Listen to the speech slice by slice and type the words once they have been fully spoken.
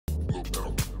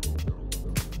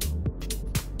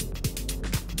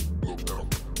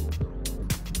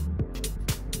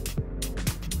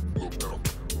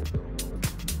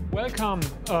Welcome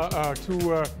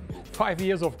to 5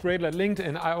 years of Gradle at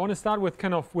LinkedIn. I want to start with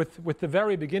with the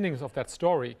very beginnings of that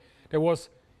story. There was,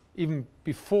 even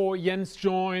before Jens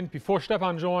joined, before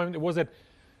Stefan joined, it was at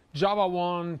Java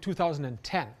 1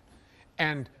 2010.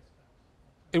 And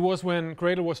it was when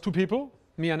Gradle was 2 people,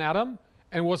 me and Adam,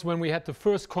 and it was when we had the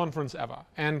first conference ever.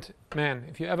 And man,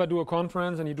 if you ever do a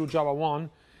conference and you do Java 1,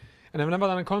 and I've never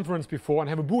done a conference before and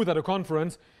have a booth at a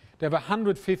conference, they have a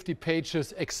 150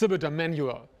 pages exhibitor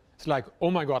manual. It's like,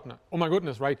 oh my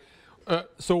goodness, right?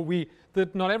 So we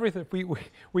did not everything.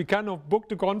 We kind of booked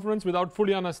the conference without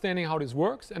fully understanding how this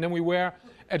works. And then we were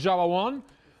at Java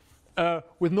 1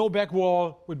 with no back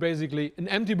wall, with basically an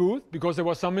empty booth because there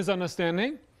was some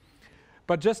misunderstanding,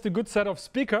 but just a good set of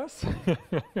speakers.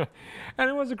 And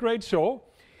it was a great show.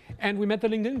 And we met the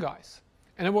LinkedIn guys.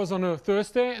 And it was on a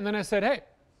Thursday. And then I said, hey,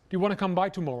 do you want to come by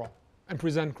tomorrow and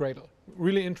present Gradle?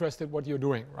 Really interested what you're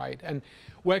doing, right? And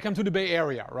welcome to the Bay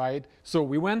Area, right? So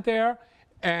we went there,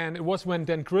 and it was when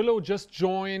Dan Grillo just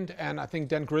joined, and I think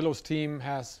Dan Grillo's team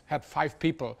has had 5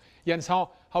 people. Jens, how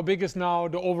big is now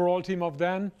the overall team of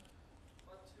Dan?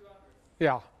 About 200.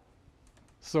 Yeah.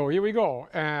 So here we go,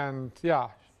 and yeah.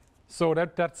 So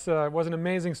that was an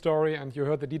amazing story, and you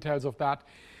heard the details of that.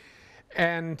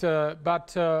 And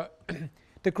the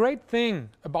great thing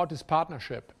about this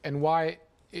partnership and why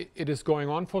it is going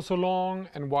on for so long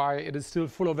and why it is still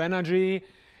full of energy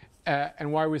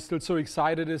and why we're still so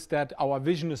excited is that our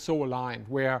vision is so aligned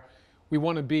where we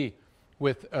want to be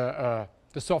with the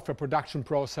software production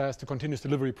process, the continuous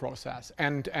delivery process.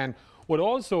 And what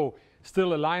also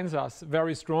still aligns us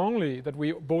very strongly that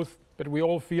we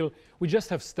all feel we just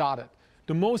have started.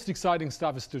 The most exciting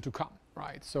stuff is still to come,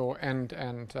 right? So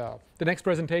the next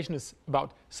presentation is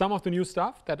about some of the new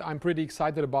stuff that I'm pretty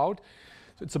excited about.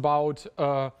 It's about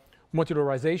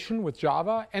modularization with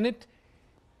Java, and it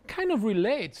kind of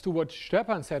relates to what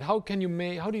Stefan said. How do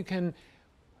you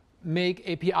make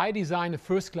API design a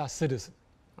first-class citizen,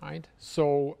 right?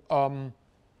 So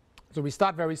so we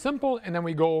start very simple, and then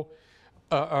we go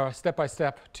step by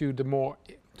step to the more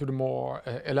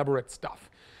elaborate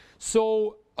stuff.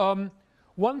 So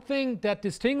one thing that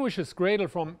distinguishes Gradle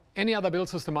from any other build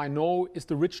system I know is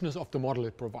the richness of the model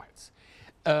it provides.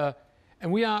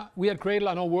 And we at Gradle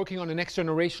are now working on the next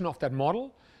generation of that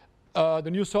model. The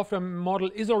new software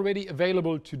model is already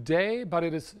available today, but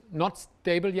it is not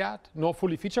stable yet, nor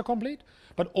fully feature complete.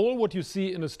 But all what you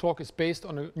see in this talk is based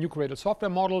on a new Gradle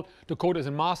software model. The code is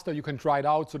in master. You can try it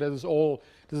out. So this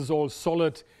is all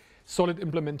solid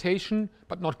implementation,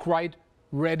 but not quite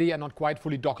ready and not quite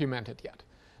fully documented yet.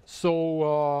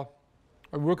 So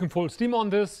I'm working full steam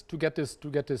on this to get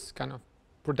this kind of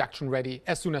production ready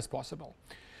as soon as possible.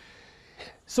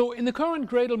 So in the current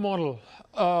Gradle model,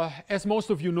 as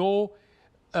most of you know,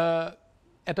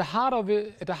 at the heart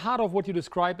of what you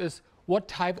describe is what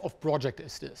type of project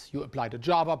is this? You apply the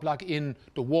Java plugin,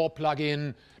 the War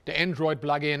plugin, the Android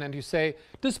plugin, and you say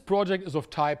this project is of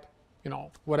type,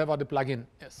 whatever the plugin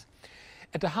is.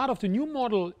 At the heart of the new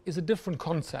model is a different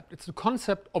concept. It's the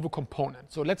concept of a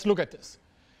component. So let's look at this.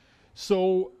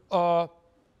 So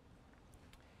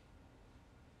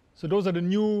those are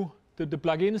the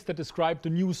plugins that describe the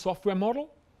new software model,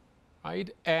 right?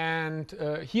 And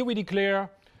here we declare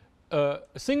a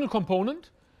single component.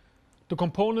 The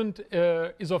component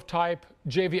is of type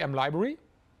JVM library.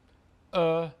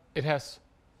 It has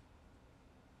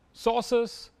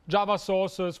sources, Java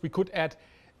sources. We could add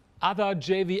other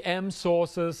JVM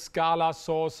sources, Scala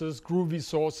sources, Groovy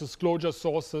sources, Clojure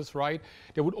sources, right?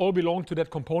 They would all belong to that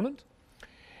component.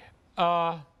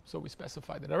 So we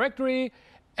specify the directory,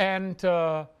 and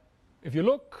if you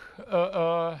look,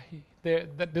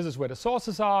 this is where the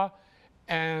sources are,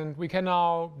 and we can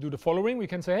now do the following. We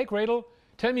can say, hey, Gradle,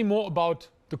 tell me more about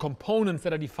the components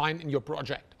that are defined in your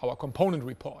project, our component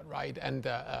report, right? And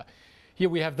here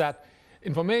we have that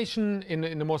information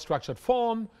in a more structured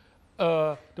form.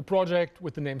 The project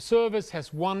with the name service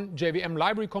has one JVM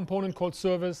library component called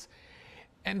service.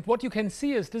 And what you can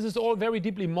see is this is all very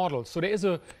deeply modeled. So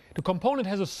the component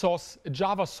has a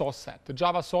Java source set. The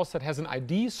Java source set has an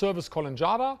ID, service colon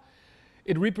Java.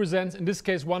 It represents, in this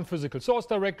case, one physical source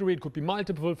directory. It could be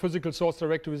multiple physical source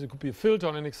directories. It could be a filter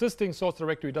on an existing source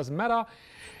directory. It doesn't matter.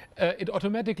 It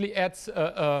automatically adds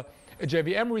a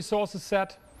JVM resources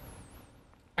set.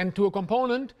 And to a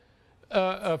component,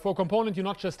 for a component, you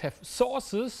not just have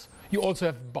sources, you also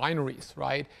have binaries,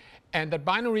 right? And that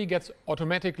binary gets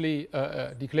automatically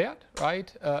declared,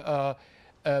 right?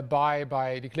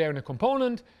 By declaring a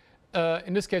component.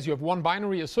 In this case, you have one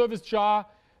binary, a service jar.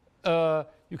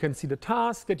 You can see the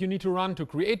task that you need to run to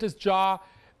create this jar.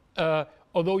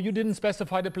 Although you didn't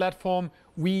specify the platform,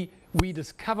 we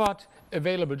discovered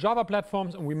available Java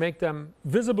platforms and we make them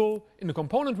visible in the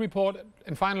component report.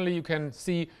 And finally, you can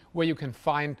see where you can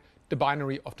find the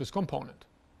binary of this component.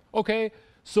 Okay,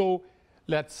 so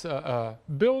let's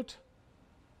build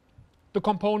the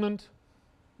component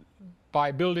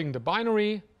by building the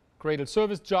binary, Gradle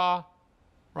service jar,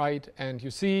 right? And you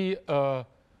see the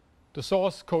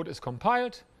source code is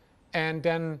compiled. And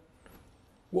then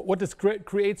what this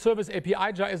create service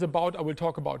API jar is about, I will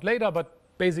talk about later. But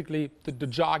basically, the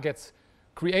jar gets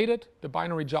created, the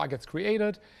binary jar gets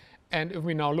created. And if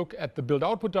we now look at the build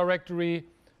output directory,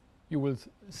 you will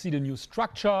see the new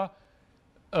structure.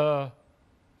 Here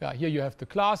you have the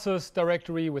classes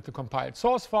directory with the compiled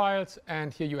source files,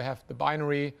 and here you have the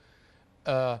binary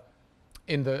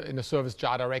in the service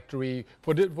jar directory.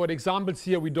 For the examples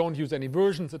here, we don't use any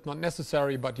versions. It's not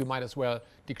necessary, but you might as well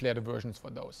declare the versions for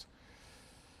those.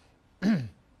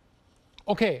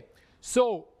 Okay,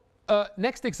 so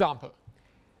next example.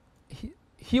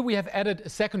 Here we have added a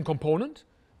second component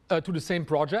to the same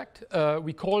project.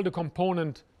 We call the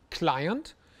component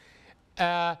client.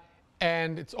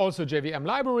 And it's also a JVM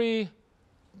library.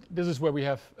 This is where we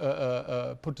have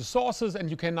put the sources. And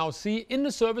you can now see in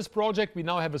the service project, we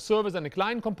now have a service and a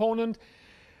client component.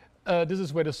 This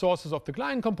is where the sources of the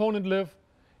client component live.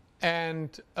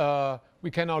 And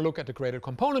we can now look at the Gradle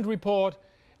component report.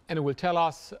 And it will tell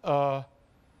us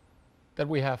that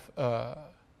we have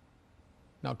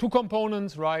now two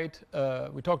components, right?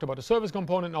 We talked about the service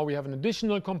component. Now we have an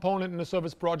additional component in the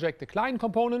service project, the client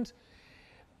component.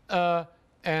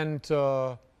 And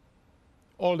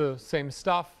all the same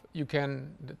stuff you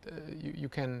can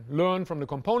learn from the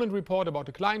component report about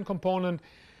the client component.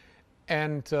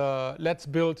 And let's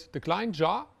build the client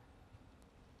jar.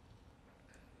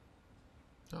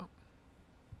 No.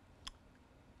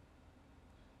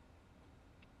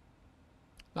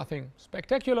 Nothing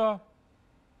spectacular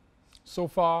so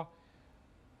far.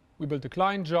 We built the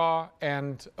client jar,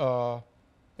 and the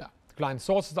client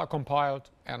sources are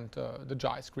compiled, and the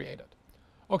jar is created.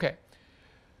 Okay.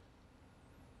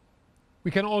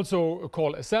 We can also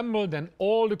call assemble. Then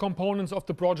all the components of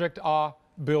the project are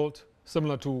built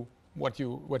similar to what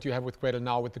you have with Gradle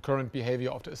now with the current behavior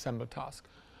of the assemble task.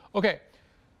 Okay.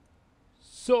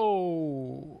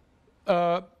 So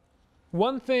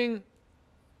one thing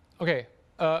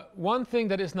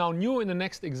that is now new in the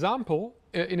next example,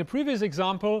 in a previous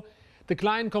example, the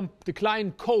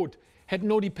client code had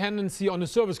no dependency on the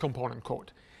service component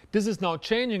code. This is now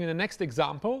changing in the next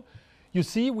example. You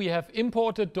see we have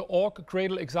imported the org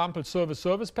Gradle example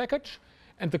service package,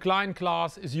 and the client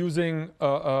class is using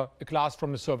a class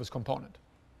from the service component.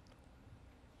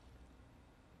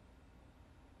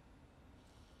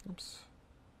 Oops.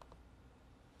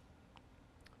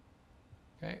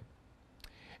 Okay.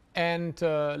 And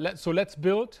let's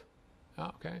build.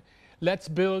 Okay. Let's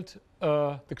build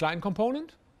the client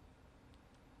component,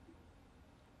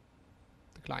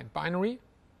 the client binary.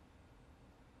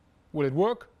 Will it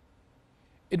work?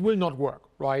 It will not work,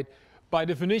 right? By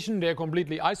definition, they're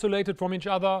completely isolated from each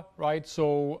other, right?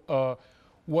 So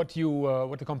what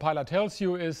the compiler tells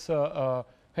you is,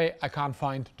 hey, I can't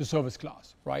find the service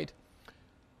class, right?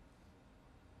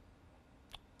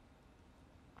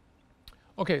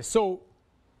 Okay, so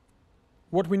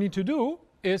what we need to do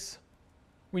is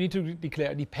we need to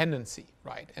declare a dependency,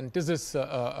 right? And this is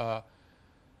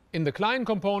in the client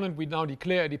component, we now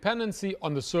declare a dependency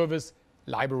on the service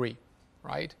library,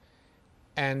 right?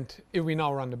 And if we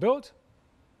now run the build,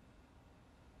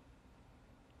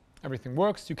 everything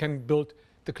works. You can build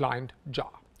the client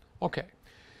jar. Okay.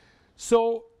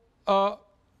 So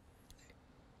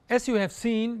as you have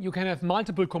seen, you can have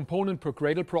multiple components per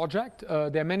Gradle project.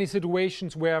 There are many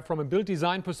situations where, from a build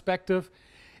design perspective,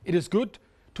 it is good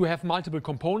to have multiple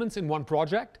components in one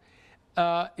project.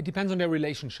 It depends on their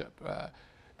relationship.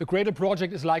 The Gradle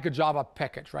project is like a Java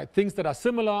package, right? Things that are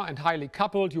similar and highly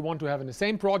coupled you want to have in the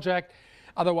same project.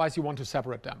 Otherwise, you want to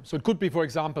separate them. So it could be, for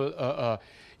example,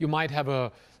 you might have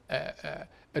a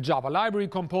Java library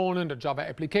component, a Java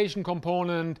application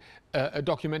component, a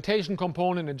documentation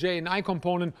component, a JNI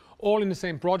component, all in the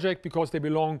same project because they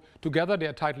belong together. They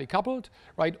are tightly coupled,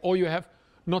 right? Or you have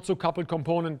not so coupled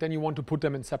component, then you want to put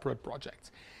them in separate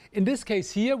projects. In this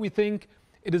case here, we think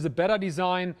it is a better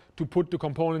design to put the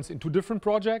components into different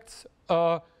projects.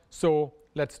 So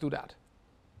let's do that.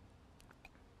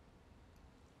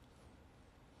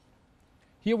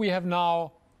 Here we have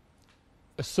now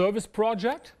a service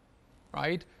project,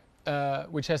 right,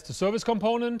 which has the service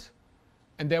component.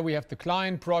 And there we have the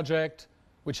client project,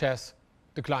 which has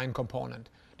the client component.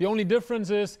 The only difference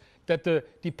is that the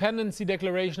dependency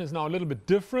declaration is now a little bit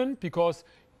different, because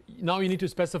now you need to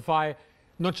specify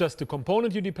not just the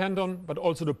component you depend on, but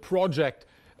also the project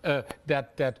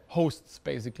that hosts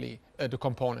basically the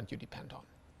component you depend on,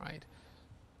 right?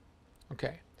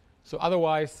 Okay, so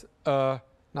otherwise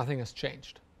nothing has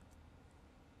changed.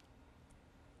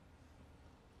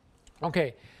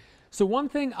 Okay, so one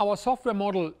thing our software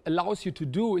model allows you to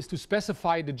do is to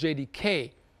specify the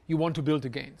JDK you want to build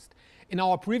against. In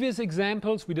our previous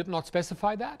examples, we did not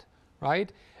specify that,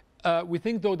 right? We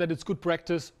think, though, that it's good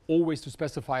practice always to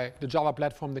specify the Java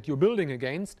platform that you're building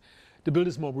against. The build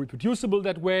is more reproducible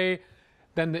that way.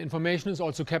 Then the information is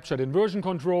also captured in version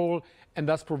control, and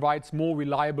thus provides more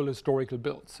reliable historical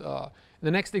builds. In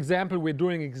the next example, we're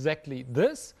doing exactly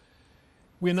this.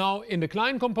 We're now in the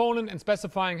client component and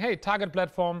specifying, hey, target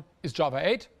platform is Java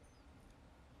 8,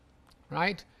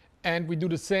 right? And we do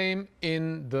the same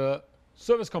in the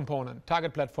service component.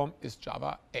 Target platform is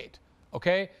Java 8,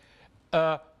 okay?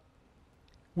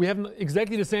 We have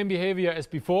exactly the same behavior as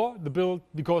before, the build,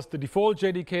 because the default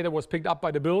JDK that was picked up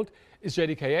by the build is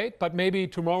JDK 8, but maybe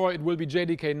tomorrow it will be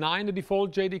JDK 9, the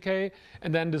default JDK,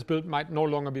 and then this build might no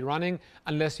longer be running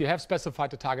unless you have specified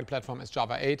the target platform as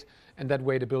Java 8, and that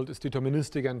way the build is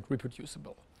deterministic and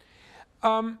reproducible.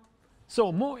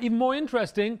 So even more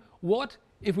interesting, what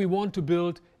if we want to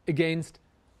build against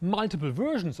multiple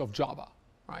versions of Java,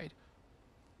 right?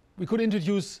 We could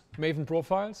introduce Maven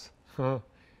profiles.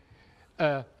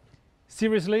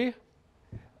 Seriously,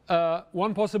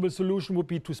 one possible solution would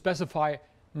be to specify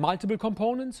multiple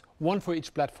components, one for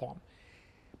each platform.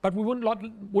 But we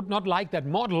would not like that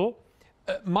model.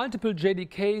 Multiple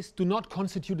JDKs do not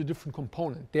constitute a different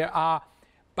component. There are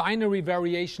binary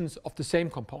variations of the same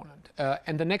component.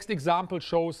 And the next example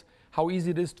shows how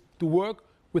easy it is to work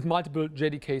with multiple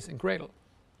JDKs in Gradle.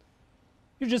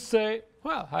 You just say,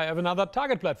 well, I have another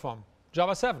target platform,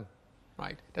 Java 7,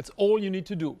 right? That's all you need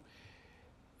to do.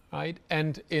 Right?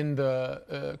 And in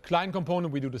the client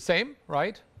component, we do the same,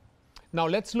 right? Now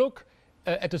let's look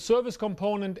at the service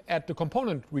component at the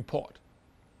component report.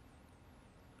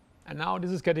 And now this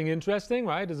is getting interesting,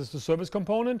 right? This is the service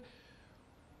component.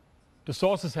 The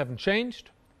sources haven't changed,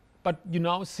 but you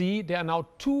now see there are now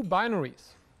two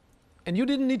binaries. And you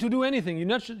didn't need to do anything. You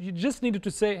just needed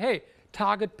to say, hey,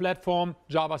 target platform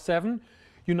Java 7.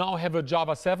 You now have a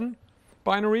Java 7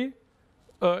 binary,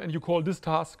 and you call this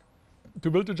task to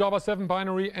build a Java 7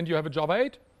 binary, and you have a Java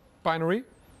 8 binary.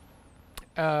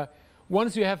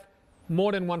 Once you have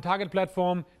more than one target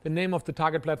platform, the name of the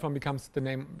target platform becomes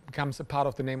a part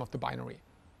of the name of the binary,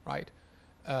 right?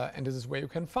 And this is where you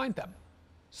can find them.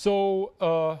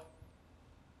 So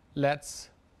let's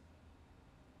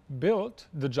build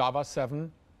the Java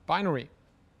 7 binary.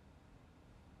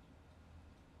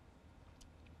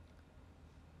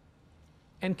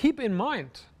 And keep in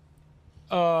mind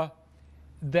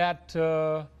that,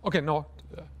 okay, no,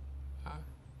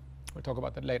 we'll talk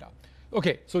about that later.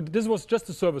 Okay, so this was just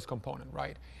the service component,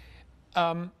 right?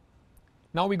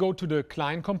 Now we go to the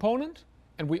client component,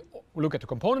 and we look at the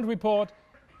component report.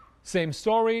 Same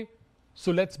story.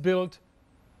 So let's build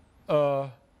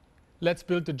the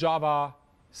Java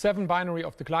 7 binary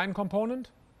of the client component.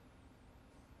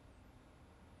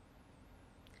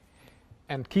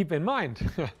 And keep in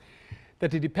mind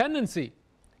that the dependency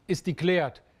is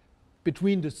declared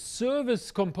between the service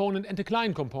component and the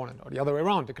client component, or the other way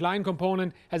around. The client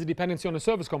component has a dependency on the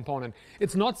service component.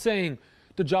 It's not saying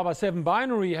the Java 7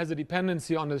 binary has a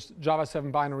dependency on the Java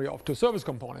 7 binary of the service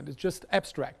component. It's just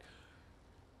abstract.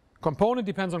 Component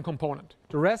depends on component.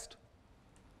 The rest,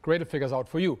 Gradle figures out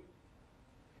for you.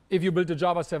 If you build the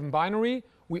Java 7 binary,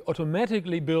 we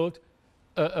automatically build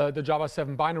the Java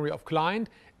 7 binary of client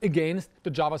against the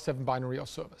Java 7 binary of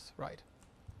service, right?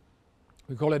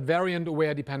 We call it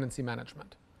variant-aware dependency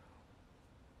management,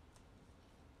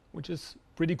 which is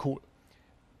pretty cool.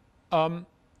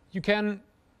 You can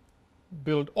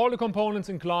build all the components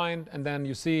in client, and then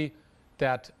you see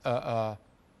that that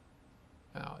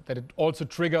it also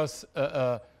triggers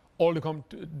the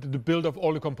build of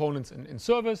all the components in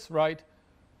service, right?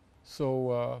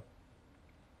 So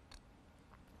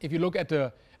if you look at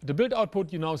the build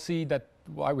output, you now see that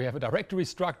why we have a directory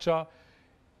structure.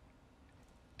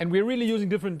 And we're really using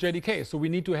different JDKs. So we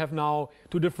need to have now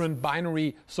two different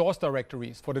binary source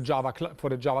directories. For the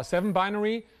Java 7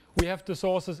 binary, we have the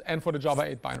sources, and for the Java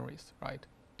 8 binaries, right?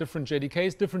 Different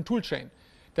JDKs, different toolchain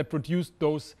that produce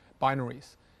those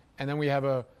binaries. And then we have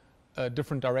a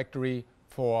different directory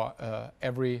for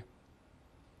every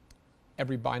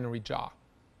binary jar.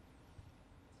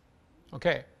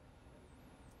 Okay.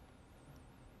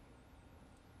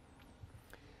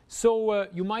 So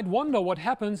you might wonder what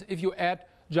happens if you add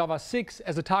Java 6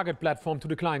 as a target platform to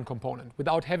the client component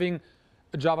without having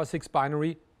a Java 6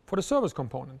 binary for the service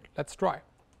component. Let's try.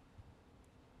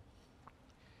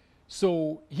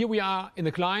 So here we are in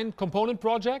the client component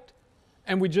project,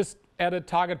 and we just added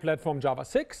target platform Java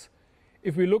 6.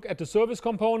 If we look at the service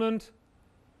component,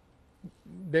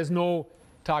 there's no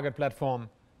target platform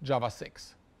Java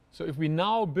 6. So if we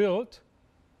now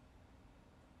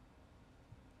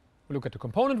look at the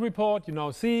component report, you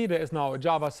now see there is now a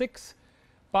Java 6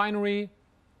 binary,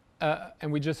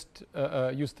 and we just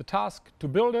use the task to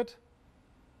build it.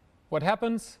 What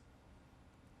happens?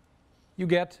 You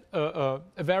get a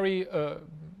very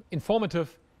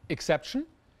informative exception.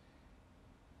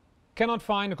 Cannot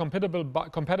find a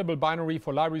compatible binary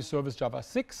for library service Java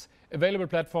 6, available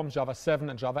platforms Java 7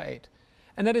 and Java 8.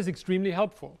 And that is extremely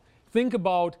helpful. Think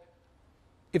about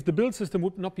if the build system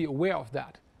would not be aware of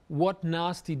that, what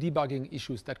nasty debugging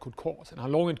issues that could cause and how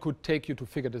long it could take you to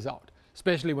figure this out,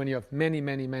 especially when you have many,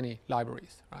 many, many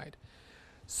libraries, right?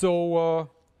 So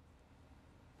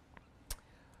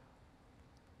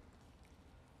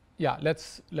yeah,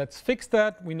 let's fix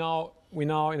that. We now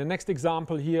in the next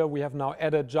example here, we have now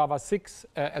added Java 6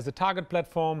 as a target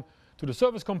platform to the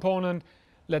service component.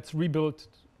 Let's rebuild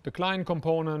the client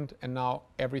component, and now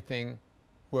everything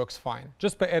works fine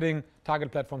just by adding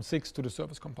target platform 6 to the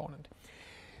service component.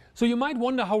 So you might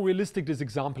wonder how realistic this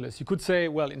example is. You could say,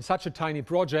 well, in such a tiny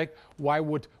project, why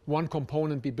would one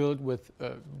component be built with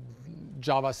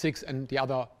Java 6 and the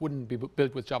other wouldn't be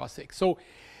built with Java 6? So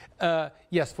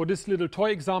yes, for this little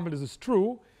toy example, this is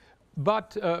true.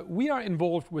 But we are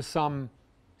involved with some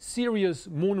serious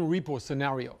monorepo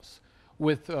scenarios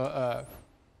with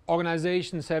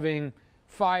organizations having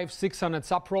 500-600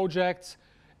 sub-projects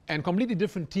and completely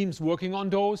different teams working on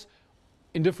those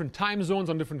in different time zones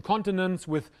on different continents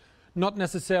with not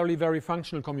necessarily very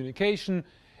functional communication.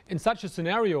 In such a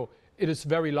scenario, it is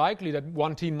very likely that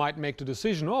one team might make the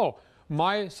decision, oh,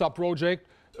 my sub-project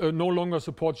no longer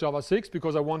supports Java 6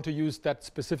 because I want to use that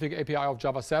specific API of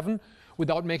Java 7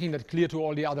 without making that clear to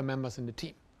all the other members in the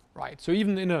team, right? So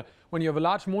even when you have a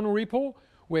large monorepo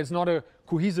where it's not a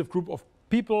cohesive group of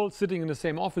people sitting in the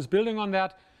same office building on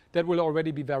that, that will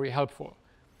already be very helpful.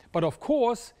 But of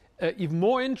course, even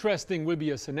more interesting will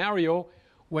be a scenario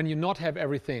when you not have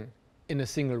everything in a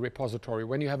single repository,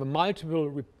 when you have a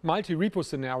multi-repo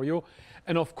scenario,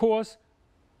 and of course,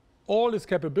 all these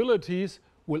capabilities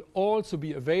will also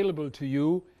be available to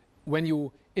you when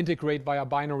you integrate via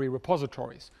binary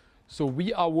repositories. So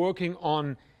we are working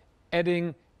on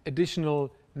adding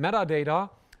additional metadata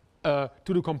to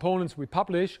the components we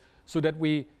publish so that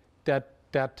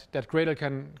that Gradle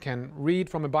can read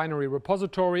from a binary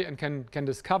repository and can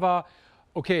discover,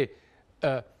 okay,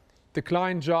 the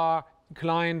client jar,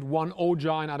 client 1.0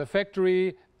 jar in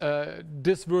Artifactory,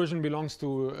 this version belongs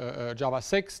to Java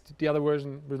 6, the other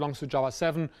version belongs to Java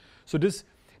 7. So this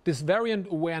variant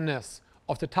awareness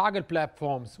of the target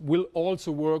platforms will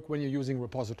also work when you're using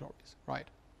repositories, right?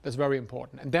 That's very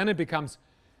important. And then it becomes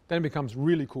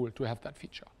really cool to have that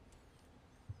feature.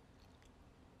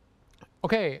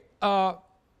 Okay,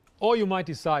 or you might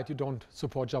decide you don't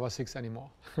support Java 6 anymore.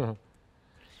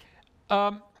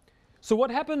 So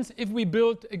what happens if we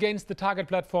build against the target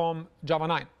platform Java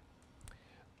 9?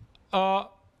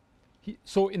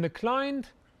 So in the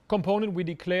client component, we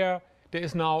declare there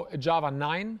is now a Java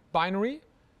 9 binary.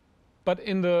 But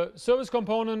in the service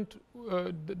component,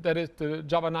 that is the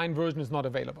Java 9 version is not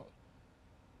available.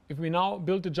 If we now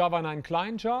build the Java 9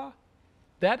 client jar,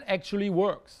 that actually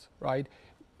works, right?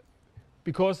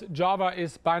 Because Java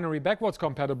is binary backwards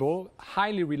compatible,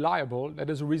 highly reliable, that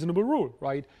is a reasonable rule,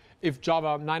 right? If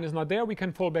Java 9 is not there, we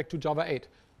can fall back to Java 8.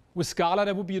 With Scala,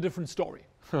 that would be a different story,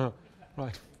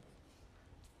 right?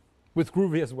 With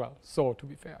Groovy as well, so to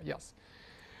be fair, yes.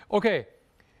 Okay,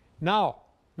 now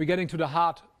we're getting to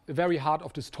the very heart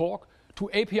of this talk, to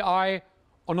API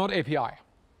or not API.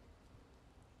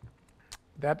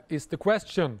 That is the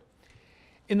question.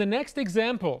 In the next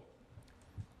example,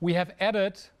 we have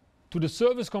added to the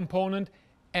service component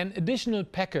an additional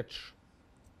package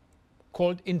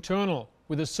called internal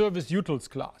with a service utils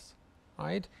class,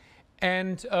 right?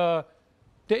 And there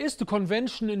is the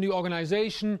convention in the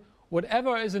organization,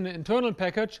 whatever is in the internal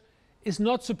package is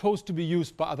not supposed to be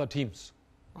used by other teams,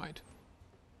 right?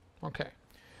 Okay.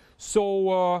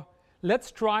 So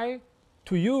let's try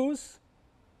to use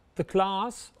the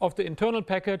class of the internal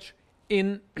package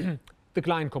in the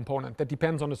client component that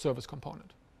depends on the service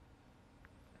component.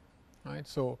 Right?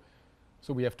 So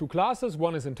we have two classes.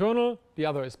 One is internal, the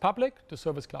other is public. The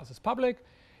service class is public.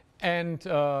 And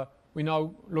we're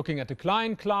now looking at the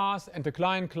client class, and the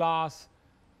client class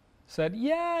said,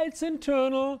 yeah, it's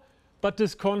internal, but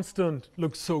this constant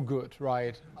looks so good,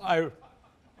 right? I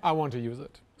want to use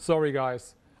it. Sorry,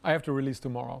 guys. I have to release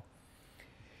tomorrow.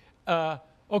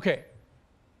 OK.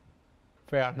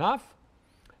 Fair enough.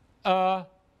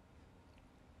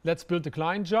 Let's build the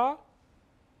client jar.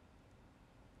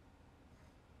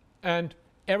 And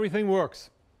everything works,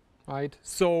 right?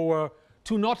 So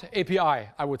to not API,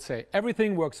 I would say.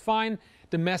 Everything works fine.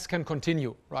 The mess can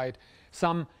continue, right?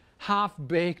 Some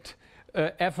half-baked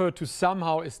effort to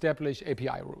somehow establish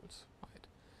API rules, right?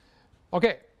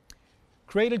 OK.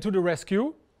 Gradle to the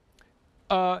rescue.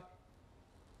 In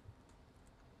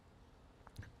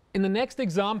the next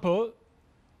example,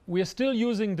 we are still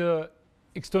using the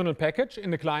external package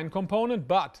in the client component,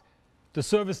 but the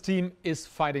service team is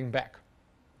fighting back.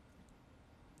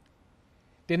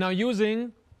 They're now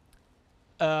using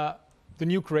the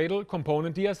new Gradle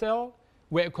component DSL,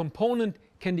 where a component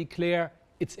can declare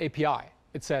its API.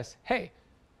 It says, hey,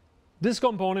 this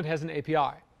component has an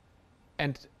API.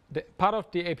 And the part of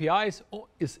the API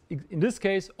is, in this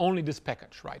case, only this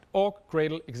package, right? Org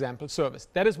Gradle example service.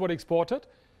 That is what exported.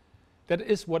 That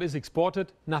is what is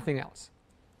exported, nothing else.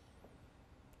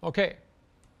 OK.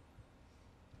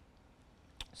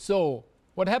 So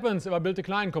what happens if I build a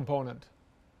client component?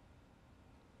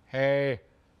 Hey,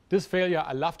 this failure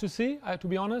I love to see, to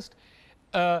be honest.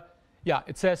 Yeah,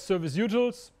 it says service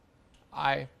utils.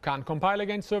 I can't compile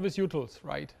against service utils,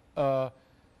 right?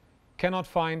 Cannot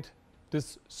find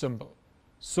this symbol.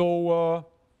 So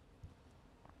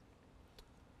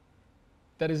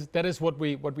that is what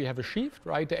we have achieved,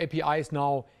 right? The API is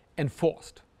now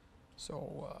enforced.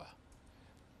 So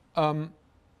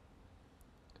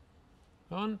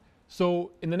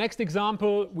so in the next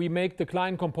example, we make the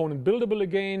client component buildable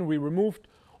again. We removed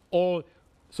all.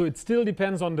 So it still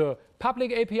depends on the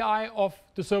public API of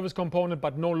the service component,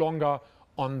 but no longer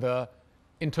on the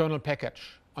internal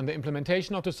package. On the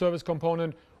implementation of the service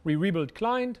component, we rebuild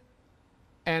client,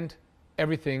 and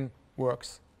everything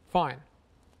works fine.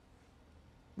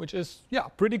 Which is, yeah,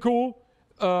 pretty cool,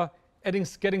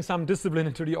 getting some discipline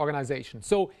into the organization.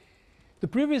 So the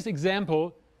previous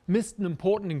example missed an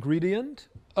important ingredient.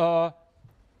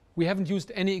 We haven't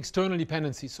used any external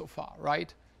dependencies so far,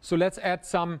 right? So let's add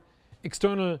some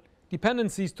external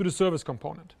dependencies to the service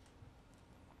component.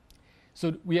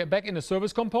 So we are back in the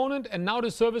service component, and now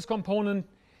the service component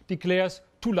declares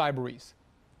two libraries,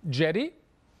 Jetty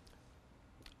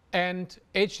and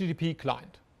HTTP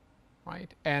client,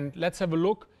 right? And let's have a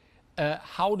look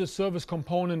how the service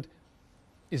component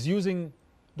is using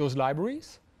those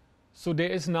libraries. So there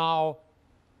is now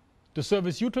the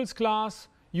service utils class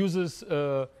uses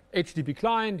HTTP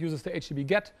client, uses the HTTP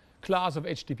get class of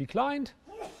HTTP client.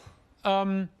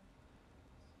 And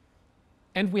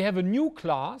we have a new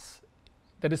class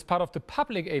that is part of the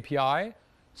public API,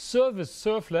 service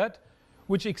servlet,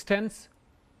 which extends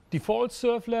default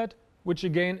servlet, which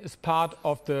again is part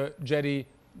of the Jetty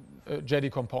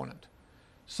component.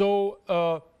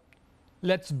 So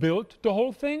let's build the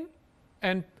whole thing,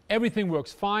 and everything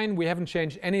works fine. We haven't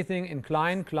changed anything in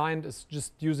client. Client is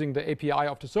just using the API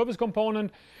of the service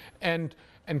component, and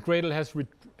Gradle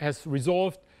has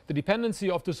resolved the dependency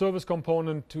of the service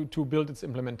component to build its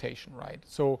implementation, right?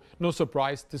 So no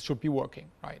surprise, this should be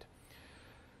working, right?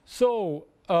 So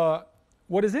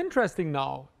what is interesting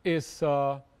now is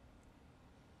the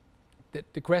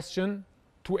question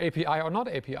to API or not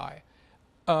API.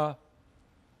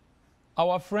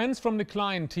 Our friends from the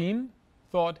client team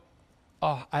thought,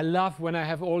 oh, I love when I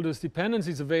have all these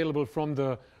dependencies available from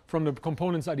the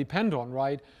components I depend on,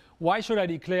 right? Why should I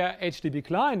declare HTTP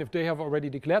client if they have already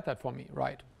declared that for me,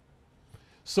 right?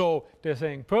 So they're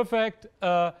saying, perfect.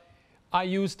 I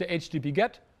use the HTTP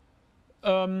get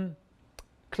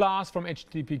class from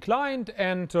HTTP client,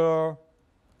 and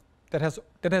that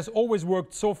has always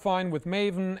worked so fine with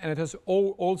Maven, and it has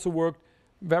also worked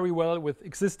very well with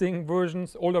existing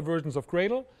versions, older versions of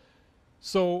Gradle.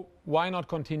 So why not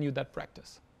continue that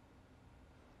practice?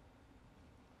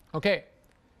 OK,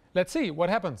 let's see what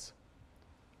happens.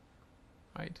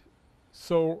 Right.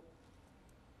 So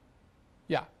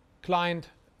yeah, client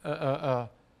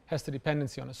has the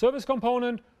dependency on a service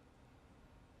component,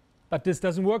 but this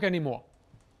doesn't work anymore,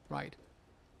 right?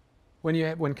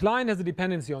 When client has a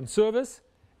dependency on service,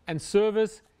 and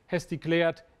service has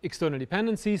declared external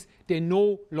dependencies, they're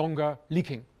no longer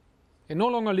leaking. They're no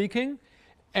longer leaking,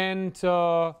 and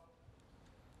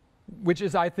which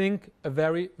is, I think, a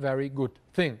very, very good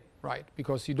thing, right?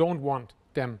 Because you don't want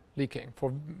them leaking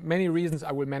for many reasons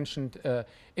I will mention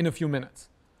in a few minutes,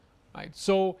 right?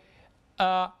 So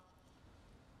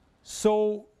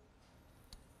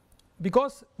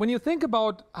because when you think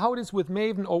about how it is with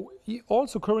Maven, or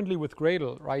also currently with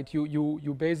Gradle, right?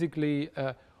 You basically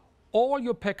all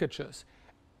your packages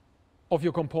of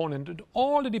your component and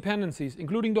all the dependencies,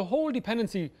 including the whole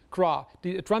dependency graph,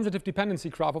 the transitive dependency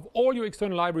graph of all your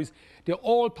external libraries, they're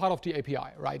all part of the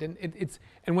API, right? And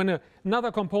and when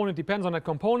another component depends on that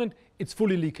component, it's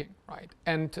fully leaking, right?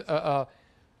 And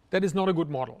that is not a good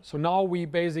model. So now we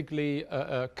basically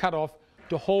cut off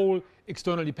the whole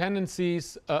external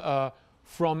dependencies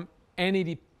from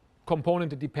any component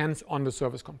that depends on the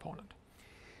service component.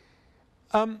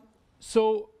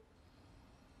 So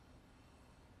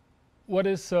what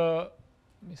is, let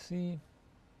me see. Not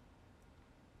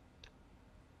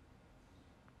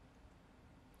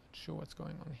sure what's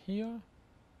going on here.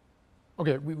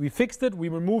 Okay, we fixed it. We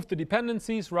removed the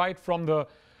dependencies right from the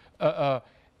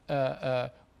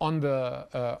on the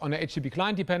HTTP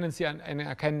client dependency, and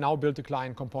I can now build the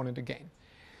client component again.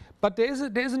 But there is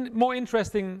a more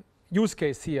interesting use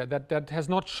case here that has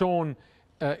not shown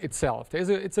itself.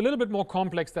 It's a little bit more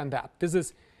complex than that. This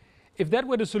is, if that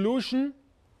were the solution,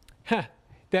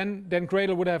 then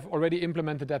Gradle would have already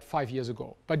implemented that 5 years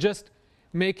ago by just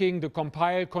making the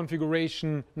compile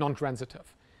configuration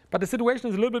non-transitive. But the situation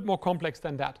is a little bit more complex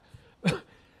than that.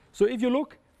 So if you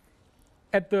look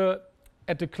at the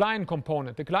client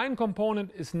component, the client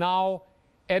component is now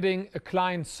adding a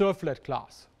client servlet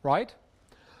class, right?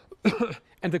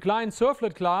 And the client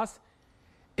servlet class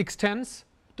extends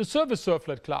the service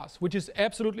servlet class, which is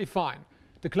absolutely fine.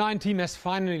 The client team has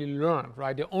finally learned,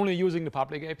 right? They're only using the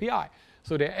public API,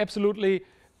 so they're absolutely,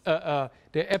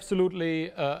 it's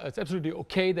absolutely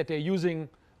okay that they're using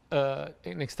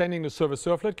and extending the service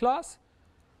servlet class.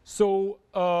 So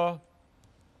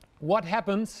what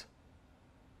happens,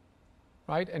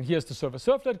 right? And here's the service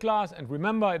servlet class, and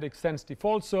remember, it extends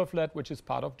default servlet, which is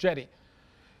part of Jetty.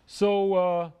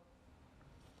 So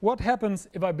what happens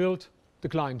if I build the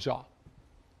client jar?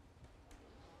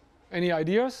 Any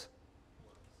ideas?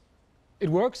 It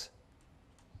works?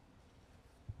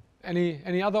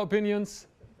 Any other opinions?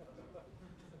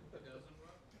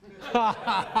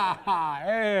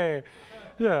 Hey,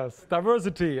 yes,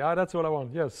 diversity. That's what I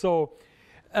want. Yes. So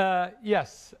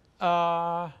yes,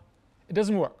 it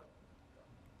doesn't work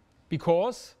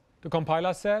because the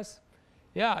compiler says,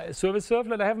 yeah, a service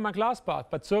servlet I have in my class path,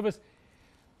 but service,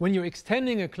 when you're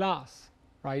extending a class,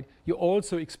 right, you're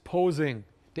also exposing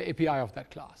the API of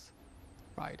that class,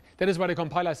 right? That is why the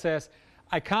compiler says,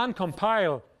 I can't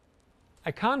compile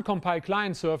client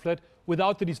servlet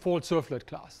without the default servlet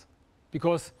class,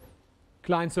 because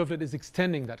client servlet is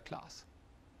extending that class,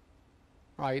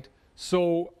 right?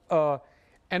 So,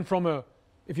 and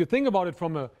if you think about it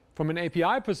from an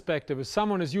API perspective, if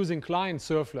someone is using client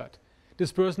servlet,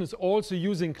 this person is also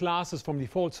using classes from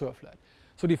default servlet.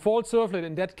 So default servlet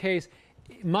in that case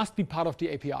must be part of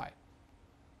the API,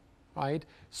 right?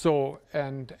 So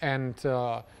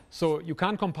so you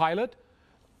can't compile it.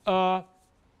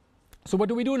 So what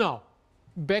do we do now?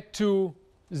 Back to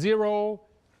 0,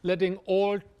 letting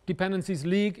all dependencies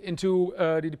leak into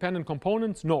the dependent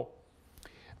components? No.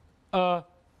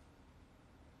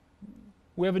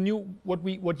 We have a new,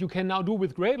 what you can now do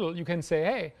with Gradle, you can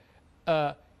say,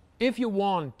 hey, if you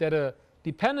want that a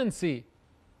dependency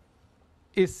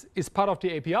is part of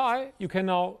the API, you can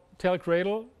now tell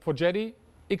Gradle for Jetty,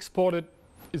 exported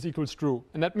is equals true.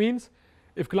 And that means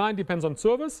if client depends on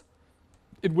service,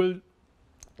 it will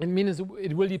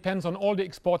depend on all the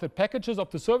exported packages of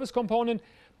the service component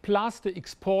plus the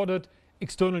exported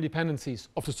external dependencies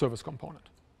of the service component.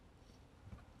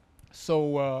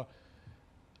 So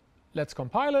let's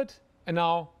compile it, and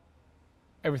now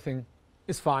everything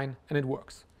is fine and it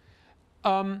works.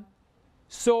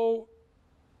 So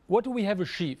what do we have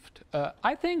achieved?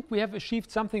 I think we have achieved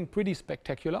something pretty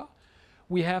spectacular.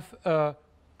 We have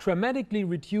dramatically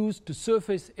reduced the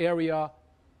surface area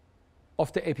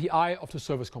of the API of the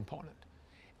service component.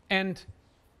 And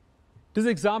this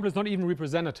example is not even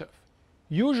representative.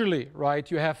 Usually,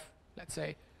 right, you have, let's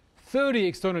say, 30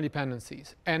 external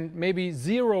dependencies, and maybe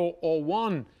 0 or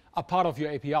 1 are part of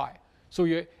your API. So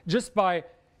you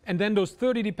and then those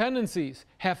 30 dependencies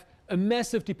have a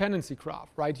massive dependency graph,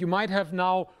 right? You might have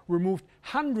now removed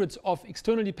hundreds of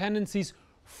external dependencies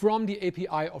from the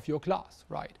API of your class,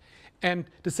 right? And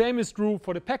the same is true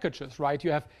for the packages, right?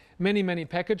 You have many, many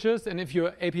packages, and if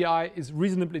your API is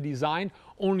reasonably designed,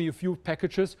 only a few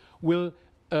packages will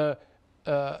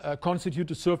constitute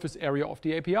the surface area of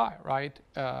the API, right?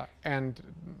 And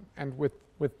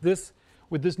with this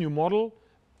new model,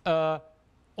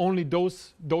 only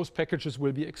those packages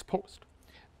will be exposed.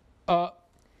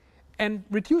 And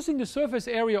reducing the surface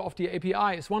area of the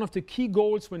API is one of the key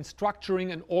goals when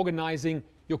structuring and organizing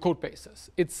your code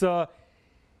bases. It's an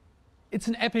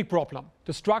epic problem.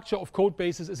 The structure of code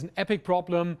bases is an epic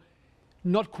problem,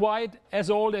 not quite as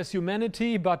old as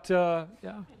humanity, but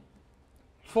yeah,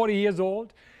 40 years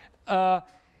old.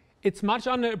 It's much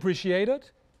underappreciated,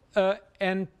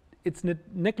 and its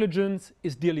negligence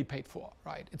is dearly paid for,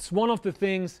 right? It's one of the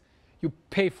things you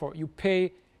pay for. You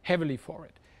pay heavily for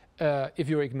it if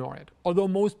you ignore it, although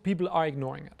most people are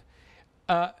ignoring it.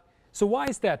 So why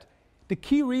is that? The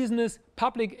key reason is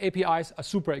public APIs are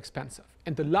super expensive.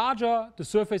 And the larger the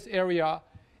surface area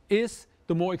is,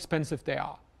 the more expensive they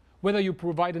are. Whether you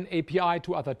provide an API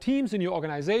to other teams in your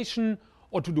organization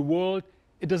or to the world,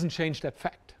 it doesn't change that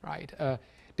fact, right?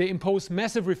 They impose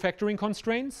massive refactoring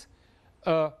constraints.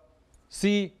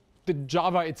 See the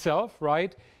Java itself,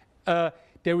 right?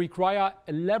 They require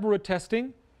elaborate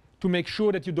testing to make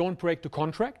sure that you don't break the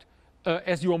contract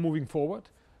as you are moving forward.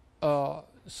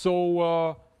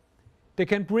 So they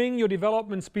can bring your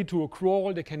development speed to a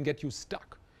crawl. They can get you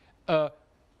stuck.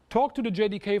 Talk to the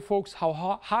JDK folks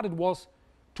how hard it was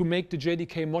to make the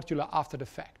JDK modular after the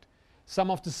fact. Some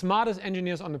of the smartest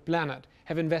engineers on the planet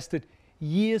have invested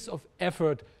years of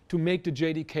effort to make the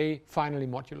JDK finally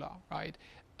modular, right?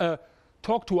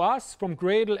 Talk to us from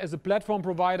Gradle as a platform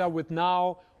provider with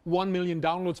now 1 million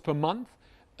downloads per month.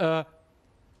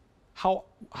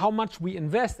 How much we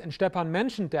invest, and Stepan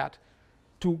mentioned that,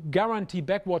 to guarantee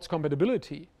backwards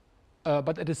compatibility,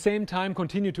 but at the same time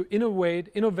continue to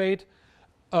innovate.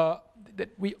 That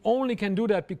we only can do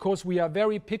that because we are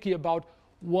very picky about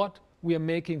what we are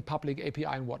making public API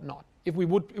and what not. If we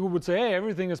would say, hey,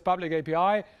 everything is public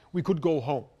API, we could go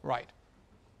home, right?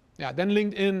 Yeah, then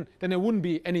LinkedIn, then there wouldn't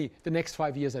be the next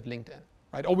 5 years at LinkedIn,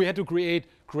 right? Or we had to create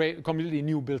a completely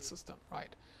new build system,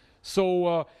 right?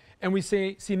 So, and we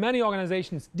see many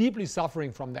organizations deeply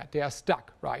suffering from that. They are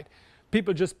stuck, right?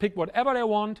 People just pick whatever they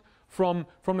want from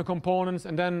the components,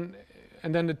 and then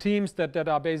the teams that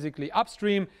are basically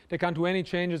upstream, they can't do any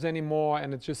changes anymore,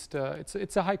 and it's just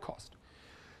it's a high cost.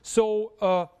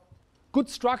 So good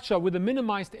structure with a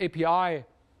minimized API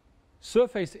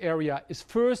surface area is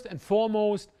first and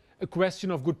foremost a question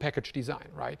of good package design,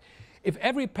 right? If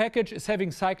every package is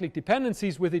having cyclic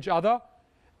dependencies with each other,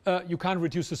 you can't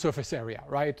reduce the surface area,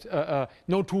 right?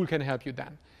 No tool can help you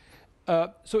then.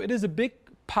 So it is a big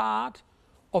part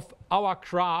of our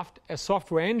craft as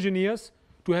software engineers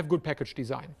to have good package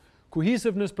design.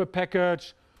 Cohesiveness per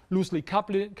package, loosely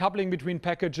coupling between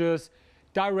packages,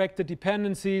 directed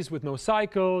dependencies with no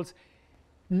cycles,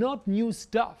 not new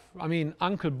stuff. I mean,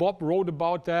 Uncle Bob wrote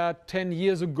about that 10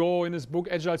 years ago in his book,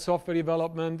 Agile Software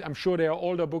Development. I'm sure there are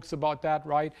older books about that,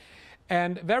 right?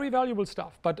 And very valuable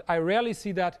stuff, but I rarely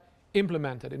see that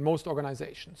implemented in most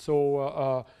organizations.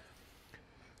 So,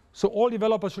 so all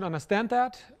developers should understand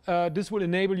that. This will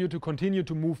enable you to continue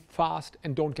to move fast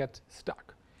and don't get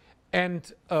stuck. And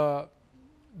the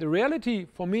reality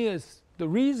for me is the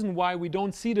reason why we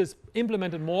don't see this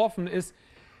implemented more often is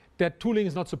that tooling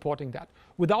is not supporting that.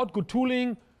 Without good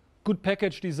tooling, good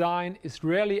package design is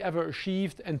rarely ever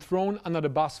achieved and thrown under the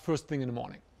bus first thing in the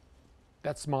morning.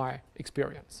 That's my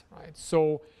experience, right?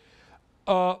 So,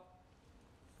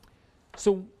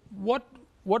 so what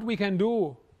we can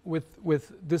do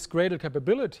with this Gradle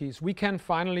capabilities, we can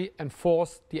finally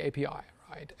enforce the API,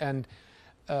 right? And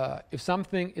if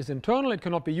something is internal, it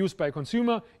cannot be used by a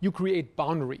consumer, you create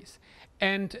boundaries.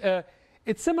 And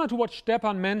it's similar to what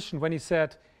Stepan mentioned when he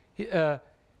said,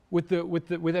 with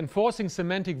enforcing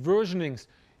semantic versionings,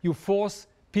 you force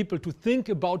people to think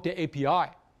about their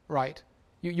API, right?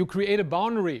 You create a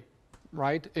boundary,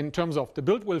 right? In terms of the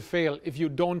build will fail if you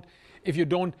don't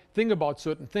think about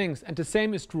certain things. And the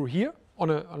same is true here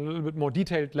on a little bit more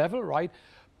detailed level, right?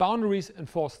 Boundaries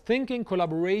enforce thinking,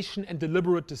 collaboration, and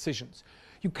deliberate decisions.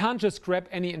 You can't just grab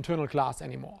any internal class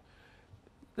anymore.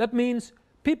 That means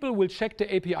people will check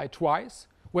the API twice,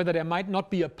 whether there might not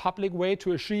be a public way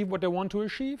to achieve what they want to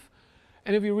achieve.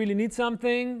 And if you really need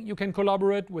something, you can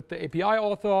collaborate with the API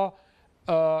author.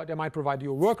 They might provide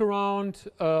you a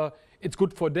workaround. It's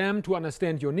good for them to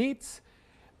understand your needs.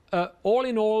 All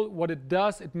in all, what it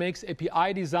does, it makes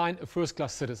API design a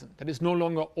first-class citizen that is no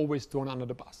longer always thrown under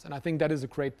the bus. And I think that is a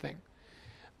great thing.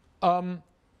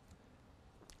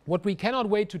 What we cannot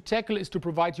wait to tackle is to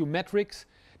provide you metrics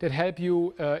that help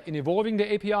you in evolving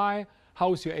the API.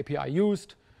 How is your API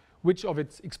used? Which of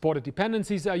its exported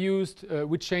dependencies are used?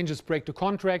 Which changes break the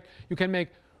contract? You can make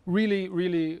really,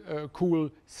 really cool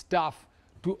stuff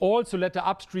to also let the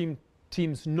upstream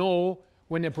teams know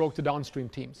when they broke the downstream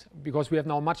teams, because we have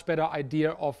now a much better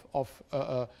idea of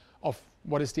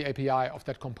what is the API of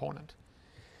that component.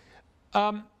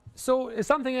 So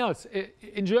something else.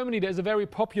 In Germany, there's a very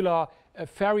popular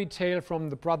fairy tale from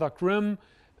the brother Grimm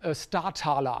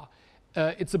Startaler.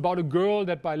 It's about a girl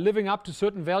that by living up to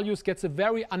certain values gets a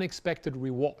very unexpected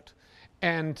reward.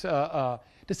 And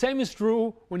the same is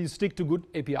true when you stick to good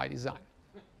API design.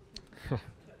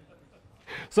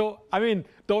 So, I mean,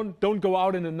 don't go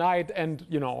out in the night and,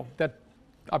 you know, that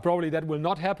probably that will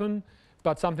not happen,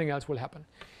 but something else will happen.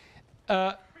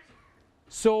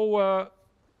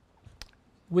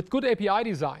 With good API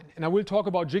design, and I will talk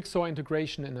about Jigsaw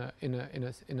integration in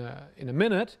a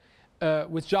minute,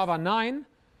 with Java 9,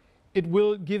 it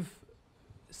will give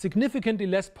significantly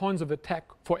less points of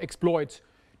attack for exploits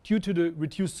due to the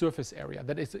reduced surface area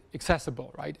that is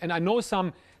accessible, right? And I know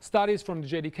some studies from the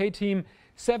JDK team,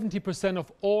 70%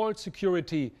 of all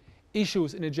security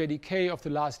issues in the JDK of the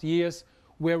last years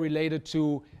were related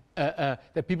to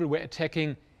that people were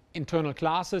attacking internal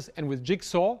classes, and with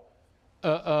Jigsaw,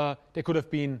 they could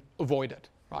have been avoided,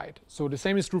 right? So the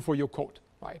same is true for your code,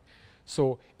 right?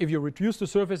 So if you reduce the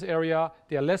surface area,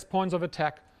 there are less points of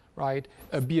attack, right?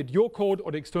 Be it your code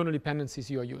or the external dependencies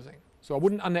you are using. So I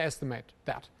wouldn't underestimate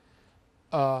that.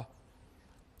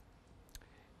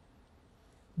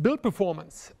 Build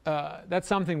performance, that's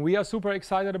something we are super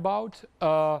excited about.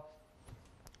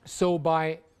 So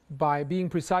by being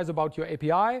precise about your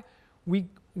API,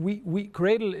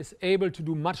 Gradle is able to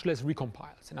do much less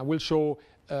recompiles. And I will show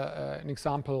an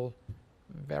example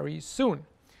very soon.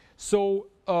 So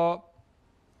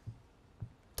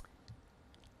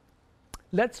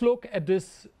let's look at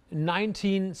this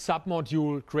 19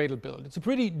 submodule Gradle build. It's a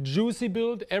pretty juicy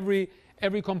build. Every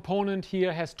component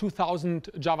here has 2,000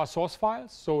 Java source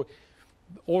files. So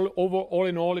all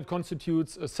in all, it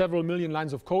constitutes several million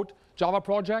lines of code Java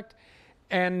project.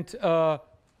 And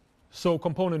so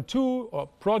component 2 or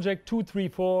project 2, 3,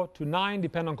 4 to 9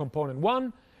 depend on component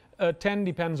 1. 10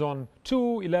 depends on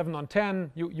 2, 11 on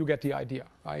 10. You get the idea,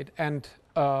 right? And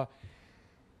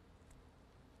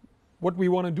what we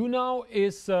want to do now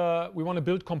is we want to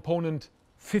build component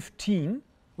 15,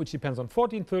 which depends on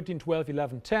 14, 13, 12,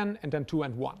 11, 10, and then 2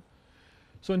 and 1.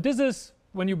 So and this is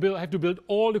when you have to build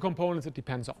all the components it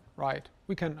depends on, right?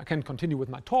 I can continue with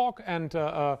my talk and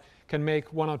can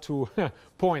make 1 or 2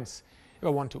 points if I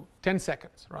want to. 10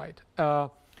 seconds, right?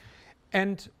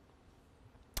 And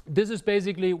this is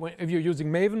basically if you're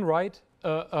using Maven, right?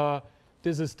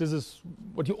 This is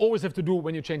what you always have to do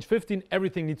when you change 15.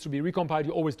 Everything needs to be recompiled.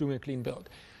 You're always doing a clean build.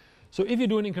 So if you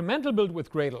do an incremental build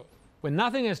with Gradle, when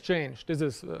nothing has changed, this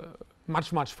is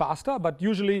much, much faster. But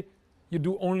usually, you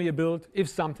do only a build if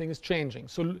something is changing.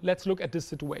 So let's look at this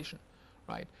situation,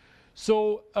 right?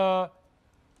 So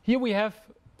here we have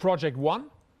project 1,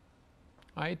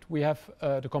 right? We have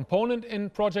the component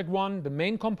in project 1, the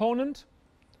main component.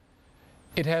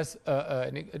 It has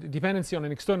a dependency on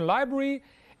an external library,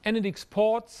 and it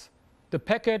exports the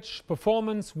package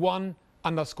performance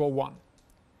 1_1.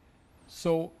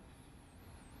 So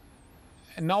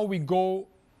and now we go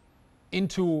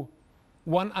into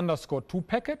 1_2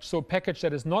 package, so package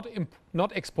that is not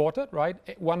exported, right?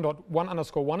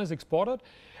 1.1_1 is exported.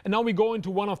 And now we go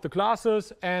into one of the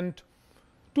classes and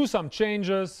do some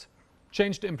changes,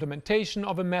 change the implementation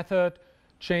of a method,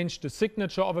 change the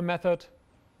signature of a method,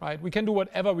 right? We can do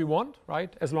whatever we want,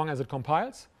 right? As long as it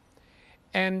compiles.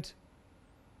 And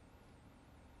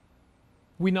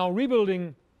we're now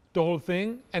rebuilding the whole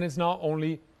thing, and it's now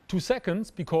only 2 seconds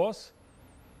because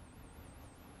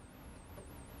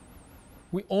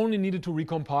we only needed to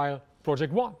recompile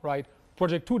project 1, right?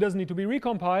 Project 2 doesn't need to be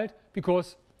recompiled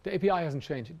because the API hasn't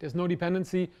changed. There's no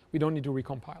dependency. We don't need to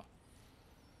recompile.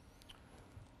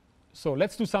 So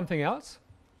let's do something else.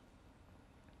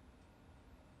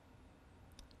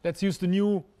 Let's use the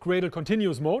new Gradle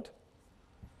continuous mode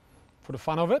for the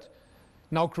fun of it.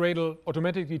 Now Gradle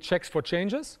automatically checks for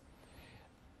changes.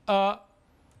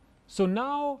 So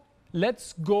now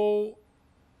let's go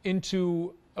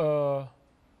into a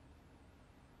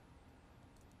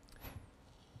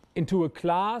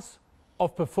class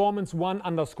of performance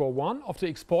 1_1 of the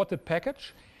exported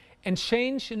package and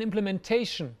change an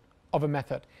implementation of a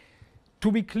method.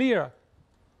 To be clear,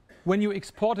 when you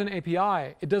export an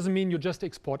API, it doesn't mean you just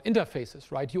export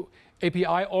interfaces, right?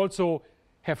 API also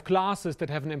have classes that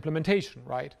have an implementation,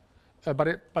 right?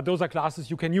 But those are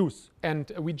classes you can use.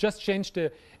 And we just changed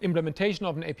the implementation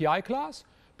of an API class.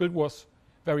 Build was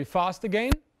very fast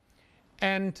again.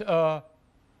 And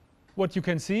what you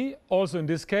can see also in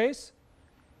this case,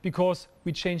 because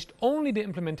we changed only the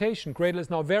implementation, Gradle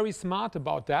is now very smart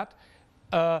about that.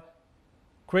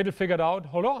 Gradle figured out,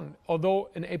 hold on, although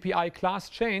an API class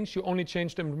changed, you only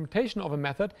changed the implementation of a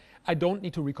method, I don't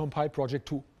need to recompile project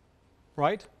 2,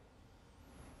 right?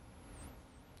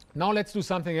 Now let's do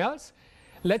something else.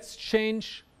 Let's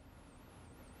change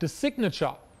the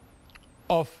signature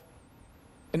of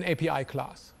an API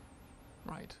class,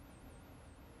 right?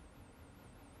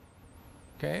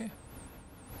 Okay.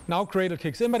 Now Gradle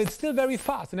kicks in, but it's still very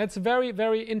fast, and that's a very,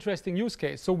 very interesting use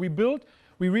case. So we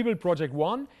rebuild project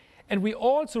 1, and we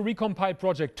also recompile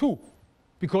project 2,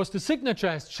 because the signature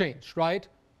has changed, right?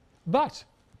 But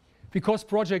because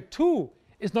project 2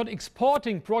 is not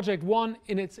exporting project 1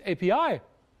 in its API,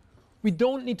 we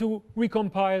don't need to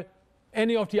recompile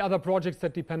any of the other projects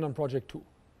that depend on project 2.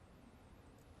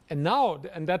 And now,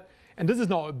 and this is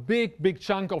now a big, big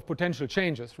chunk of potential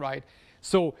changes, right?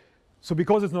 So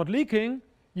because it's not leaking,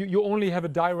 you only have a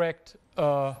direct,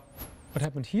 what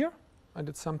happened here? I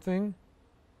did something.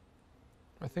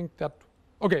 I think that,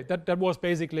 okay, that was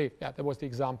basically, yeah, that was the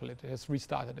example. It has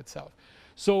restarted itself.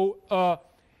 So,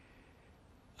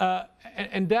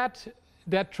 and that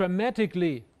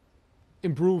dramatically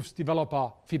improves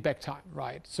developer feedback time,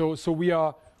 right? So we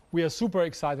are super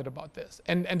excited about this.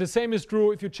 And the same is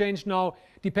true if you change now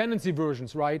dependency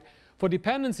versions, right? For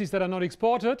dependencies that are not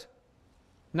exported,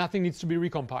 nothing needs to be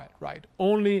recompiled, right?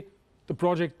 Only the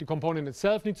project, the component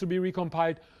itself needs to be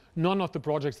recompiled, none of the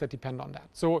projects that depend on that.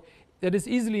 So that is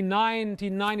easily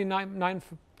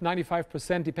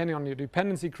 95%, depending on your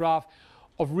dependency graph,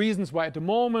 of reasons why at the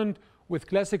moment with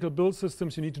classical build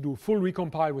systems you need to do full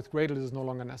recompile. With Gradle this is no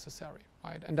longer necessary,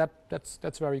 right? And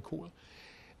that's very cool.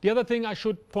 The other thing I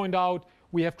should point out,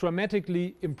 we have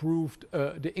dramatically improved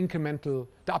the incremental,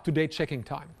 the up-to-date checking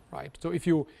time, right? So if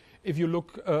you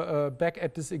look back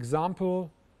at this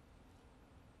example,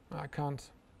 I can't.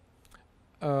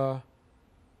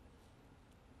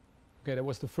 Okay, that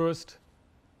was the first.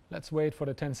 Let's wait for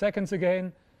the 10 seconds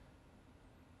again.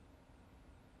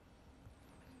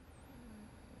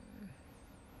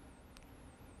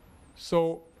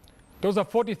 So those are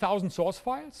 40,000 source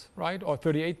files, right, or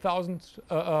 38,000.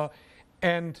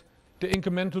 And the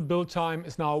incremental build time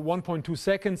is now 1.2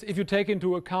 seconds. If you take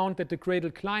into account that the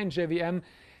Gradle client JVM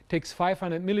takes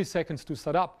 500 milliseconds to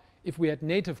start up, if we had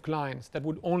native clients, that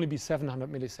would only be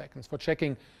 700 milliseconds for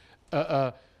checking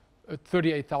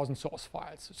 38,000 source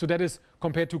files. So that is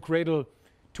compared to Gradle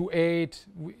 2.8.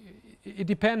 It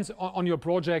depends on your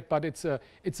project, but it's a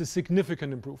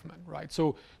significant improvement, right?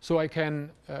 So I can,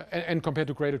 and compared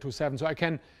to Gradle 2.7, so I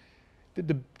can.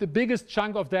 The biggest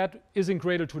chunk of that is in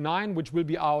Gradle 2.9, which will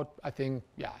be out, I think,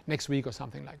 yeah, next week or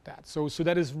something like that. So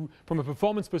that is, from a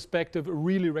performance perspective, a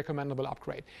really recommendable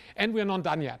upgrade. And we are not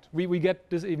done yet. We get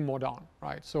this even more down,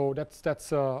 right? So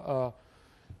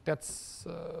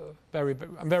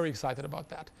I'm very excited about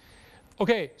that.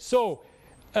 Okay, so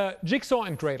Jigsaw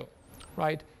and Gradle,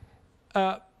 right?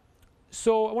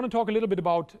 So I want to talk a little bit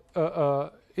about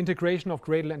integration of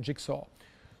Gradle and Jigsaw.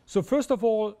 So first of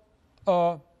all,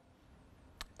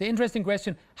 the interesting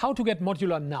question, how to get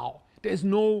modular now? There is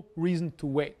no reason to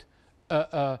wait.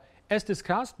 As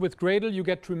discussed, with Gradle, you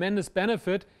get tremendous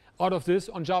benefit out of this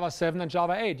on Java 7 and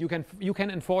Java 8. You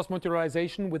can enforce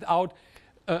modularization without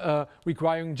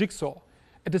requiring Jigsaw.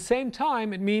 At the same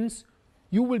time, it means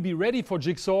you will be ready for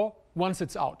Jigsaw once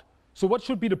it's out. So what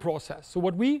should be the process? So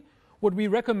what we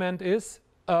recommend is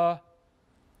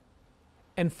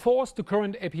enforce the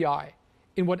current API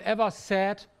in whatever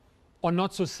sad or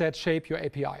not so sad shape your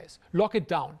API is. Lock it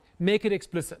down, make it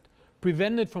explicit,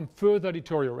 prevent it from further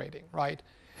deteriorating, right?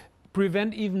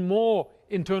 Prevent even more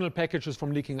internal packages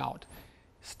from leaking out.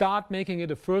 Start making it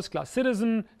a first-class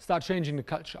citizen, start changing the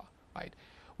culture, right?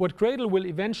 What Gradle will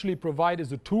eventually provide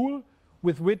is a tool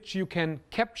with which you can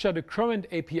capture the current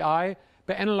API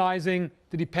by analyzing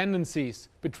the dependencies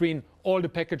between all the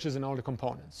packages and all the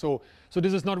components. So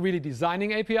this is not really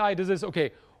designing API, this is, okay,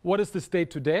 what is the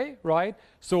state today, right?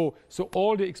 So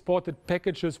all the exported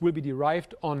packages will be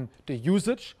derived on the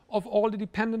usage of all the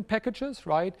dependent packages,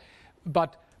 right?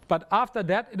 But after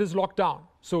that, it is locked down.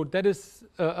 So that is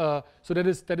the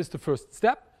first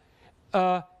step.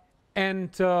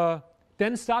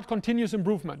 Then start continuous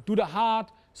improvement. Do the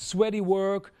hard, sweaty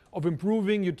work of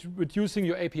improving, reducing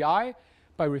your API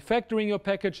by refactoring your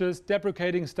packages,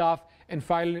 deprecating stuff, and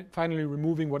finally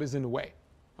removing what is in the way,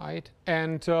 right?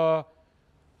 And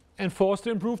enforce the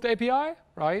improved API,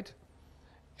 right?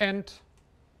 And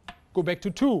go back to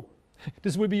 2.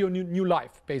 This will be your new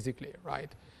life, basically,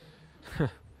 right?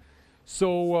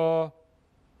 So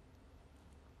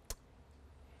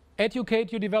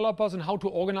educate your developers on how to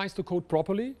organize the code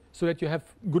properly so that you have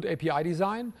good API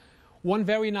design. One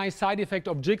very nice side effect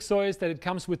of Jigsaw is that it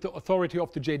comes with the authority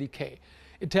of the JDK.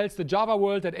 It tells the Java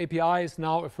world that API is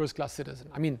now a first-class citizen.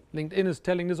 I mean, LinkedIn is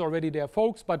telling this already, their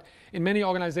folks, but in many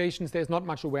organizations there's not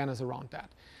much awareness around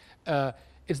that.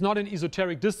 It's not an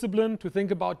esoteric discipline to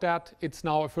think about that. It's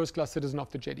now a first-class citizen of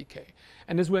the JDK.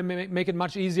 And this will make it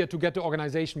much easier to get the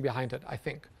organization behind it, I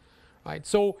think. Right?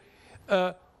 So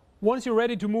once you're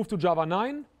ready to move to Java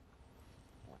 9,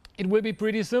 it will be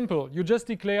pretty simple. You just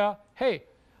declare, hey,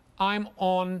 I'm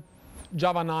on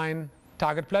Java 9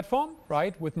 target platform,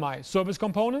 right, with my service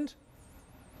component.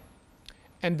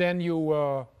 And then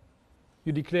you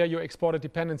declare your exported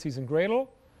dependencies in Gradle.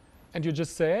 And you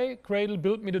just say, hey, Gradle,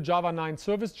 build me the Java 9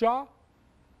 service jar.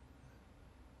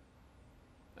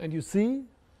 And you see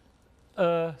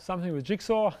something with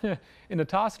Jigsaw in the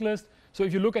task list. So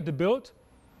if you look at the build,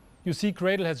 you see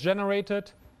Gradle has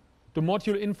generated the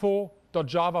module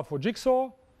info.java for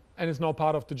Jigsaw, and it's now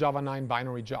part of the Java 9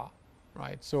 binary jar.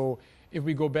 Right? So if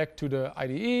we go back to the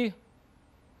IDE,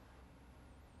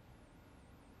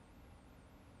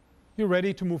 you're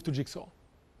ready to move to Jigsaw.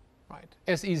 Right?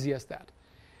 As easy as that.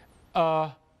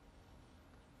 And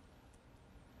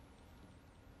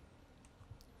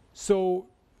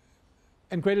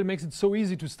Gradle makes it so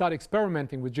easy to start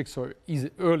experimenting with Jigsaw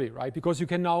early, right? Because you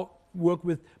can now work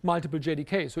with multiple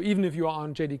JDKs. So even if you are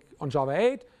on Java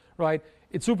 8, right,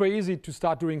 it's super easy to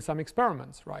start doing some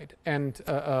experiments, right? And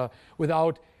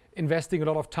without investing a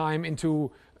lot of time into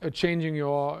changing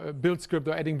your build script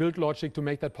or adding build logic to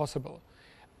make that possible.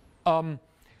 There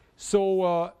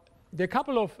are a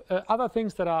couple of other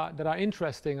things that are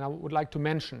interesting I would like to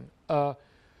mention. So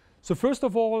first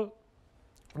of all,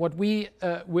 what we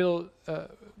will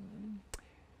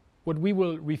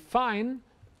refine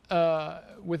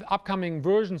with upcoming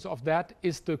versions of that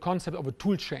is the concept of a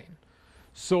tool chain.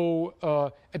 So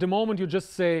at the moment you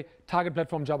just say target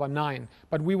platform Java 9,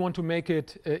 but we want to make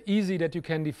it easy that you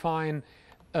can define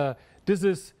this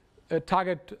is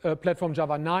target platform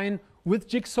Java 9 with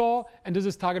Jigsaw, and this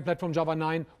is target platform Java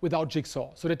 9 without Jigsaw,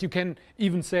 so that you can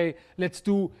even say, let's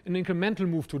do an incremental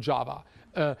move to Java.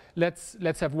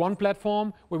 Let's have one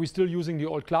platform where we're still using the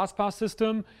old class path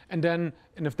system, and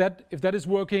if that is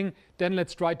working, then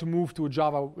let's try to move to a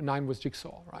Java 9 with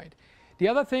Jigsaw, right? The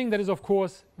other thing that is of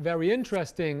course very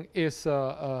interesting is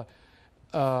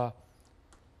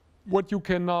what you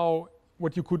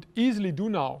could easily do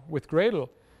now with Gradle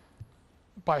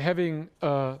by having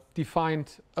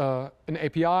defined an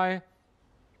API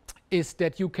is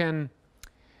that you can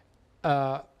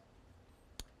that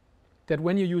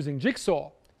when you're using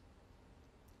Jigsaw,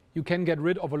 you can get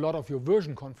rid of a lot of your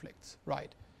version conflicts,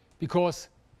 right? Because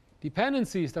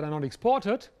dependencies that are not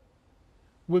exported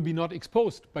will be not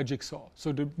exposed by Jigsaw.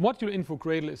 So the module info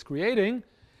Gradle is creating,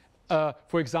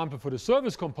 for example, for the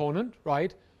service component,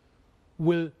 right,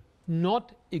 will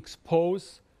not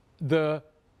expose the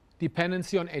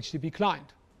dependency on HTTP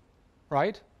client,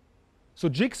 right? So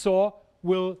Jigsaw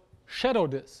will shadow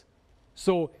this.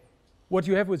 So what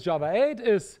you have with Java 8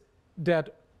 is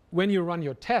that when you run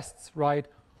your tests, right,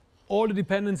 all the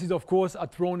dependencies, of course, are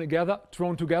thrown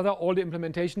together, all the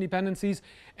implementation dependencies,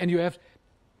 and you have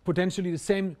potentially the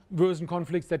same version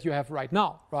conflicts that you have right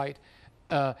now, right?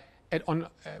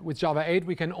 With Java 8,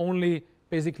 we can only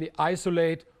basically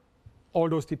isolate all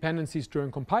those dependencies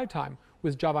during compile time.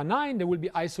 With Java 9, they will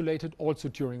be isolated also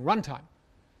during runtime.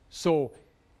 So,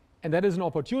 and that is an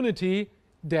opportunity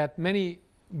that many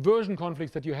version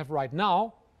conflicts that you have right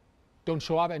now don't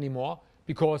show up anymore,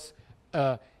 because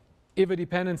if a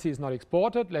dependency is not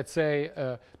exported, let's say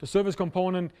the service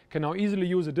component can now easily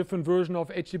use a different version of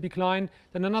HTTP client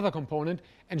than another component,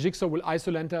 and Jigsaw will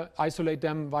isolate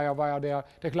them via their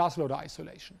class loader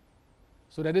isolation.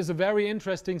 So that is a very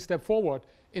interesting step forward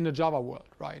in the Java world,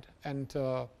 right? And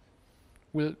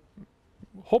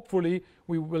hopefully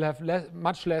we will have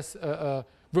much less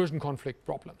version conflict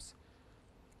problems.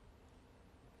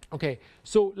 Okay,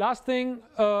 so last thing,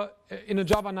 in a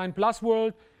Java 9 Plus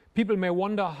world, people may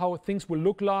wonder how things will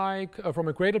look like from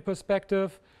a Gradle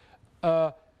perspective.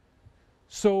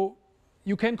 So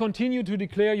you can continue to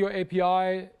declare your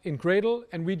API in Gradle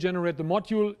and regenerate the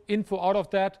module info out of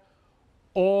that.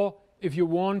 Or if you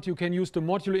want, you can use the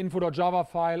module info.java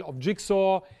file of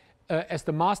Jigsaw as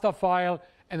the master file,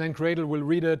 and then Gradle will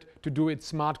read it to do its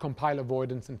smart compile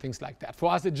avoidance and things like that. For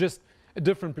us, it's just a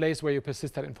different place where you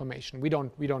persist that information. We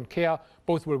don't care.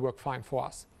 Both will work fine for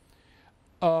us.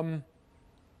 I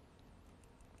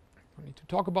need to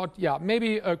talk about,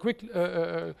 maybe a quick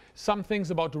some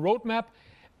things about the roadmap.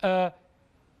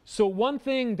 So one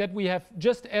thing that we have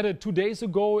just added 2 days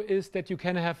ago is that you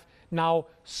can have now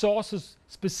sources,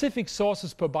 specific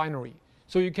sources per binary.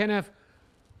 So you can have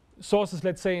sources,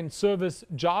 let's say in service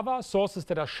Java, sources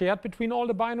that are shared between all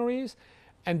the binaries,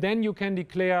 and then you can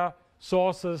declare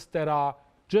sources that are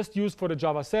just used for the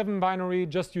Java 7 binary,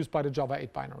 just used by the Java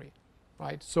 8 binary,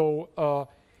 right? So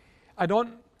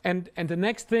And the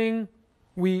next thing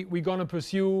we're going to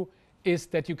pursue is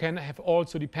that you can have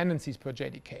also dependencies per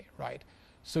JDK, right?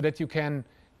 So that you can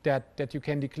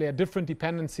declare different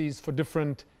dependencies for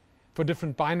different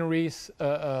binaries.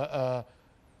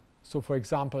 So for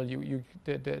example, the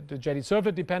JD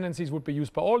servlet dependencies would be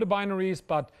used by all the binaries,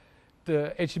 but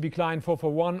the HTTP client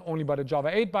 441 only by the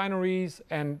Java 8 binaries,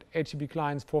 and HTTP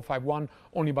clients 451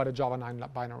 only by the Java 9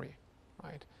 binary,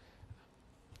 right?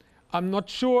 I'm not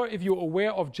sure if you're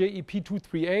aware of JEP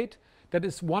 238. That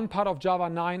is one part of Java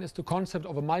 9 is the concept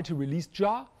of a multi-release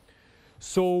jar.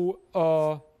 So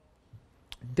one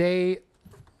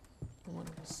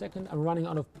second, I'm running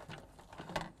out of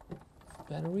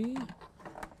battery.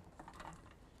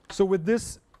 So with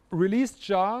this release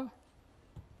jar,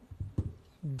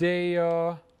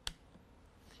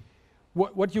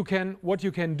 what you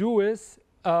can do is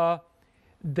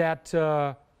that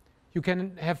you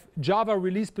can have Java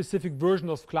release specific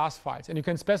versions of class files, and you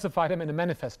can specify them in a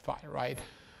manifest file, right?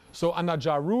 So under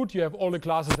jar root, you have all the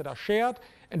classes that are shared,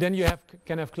 and then you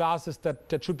can have classes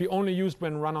that should be only used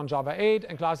when run on Java 8,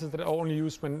 and classes that are only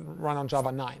used when run on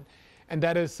Java 9. And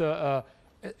that is, as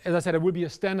I said, it will be a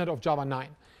standard of Java 9.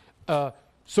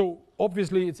 So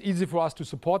obviously, it's easy for us to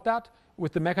support that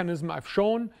with the mechanism I've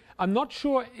shown. I'm not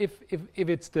sure if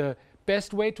it's the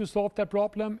best way to solve that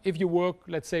problem. If you work,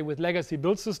 let's say, with legacy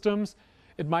build systems,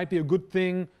 it might be a good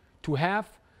thing to have.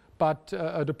 But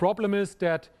the problem is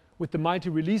that with the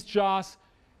multi-release jars,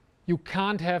 you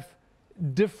can't have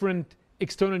different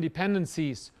external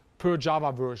dependencies per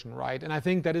Java version, right? And I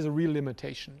think that is a real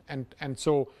limitation. And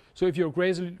so if you're a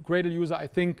Gradle user, I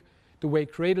think the way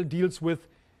Gradle deals with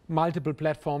multiple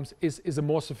platforms is a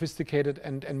more sophisticated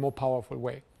and more powerful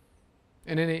way.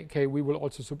 In any case, we will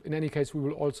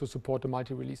also support the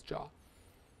multi-release jar.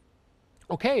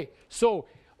 Okay, so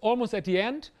almost at the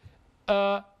end,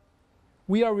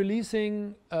 we are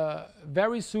releasing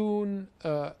very soon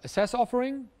a SaaS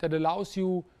offering that allows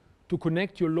you to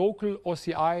connect your local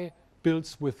OCI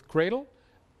builds with Gradle.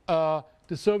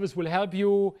 The service will help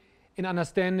you in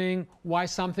understanding why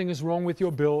something is wrong with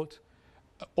your build,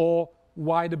 or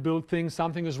why the build thinks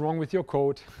something is wrong with your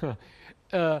code.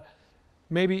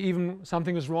 Maybe even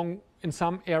something is wrong in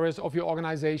some areas of your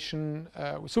organization.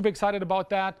 We're super excited about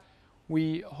that.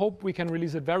 We hope we can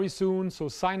release it very soon, so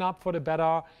sign up for the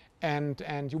beta, and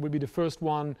you will be the first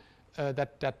one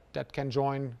that can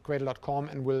join Gradle.com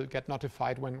and will get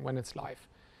notified when it's live.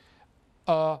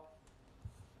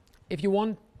 If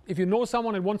you know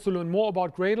someone that wants to learn more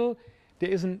about Gradle, there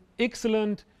is an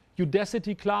excellent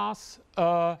Udacity class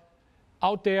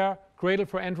out there, Gradle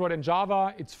for Android and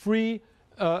Java. It's free,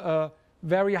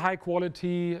 very high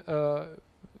quality,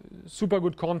 super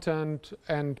good content,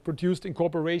 and produced in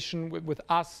cooperation with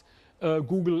us,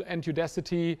 Google, and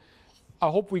Udacity. I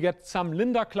hope we get some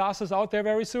Linda classes out there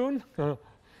very soon.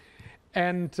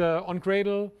 And on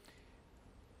Gradle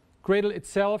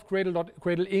itself,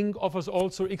 Gradle Inc. offers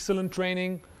also excellent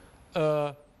training,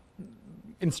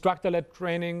 instructor-led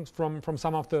training from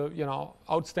some of the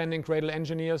outstanding Gradle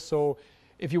engineers. So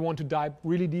if you want to dive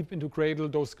really deep into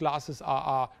Gradle, those classes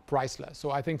are priceless.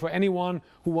 So I think for anyone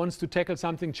who wants to tackle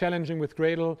something challenging with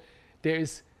Gradle, there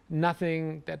is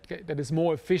nothing that is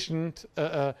more efficient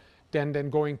than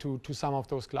going to some of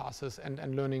those classes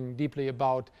and learning deeply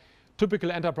about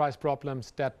typical enterprise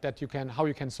problems how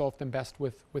you can solve them best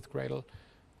with Gradle.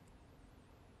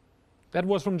 That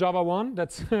was from Java 1.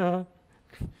 That's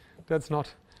not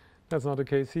the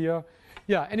case here.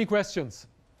 Yeah, any questions?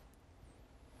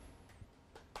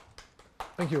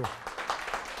 Thank you.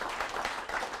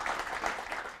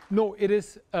 No,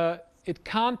 it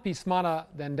can't be smarter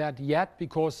than that yet,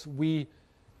 because we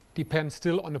depend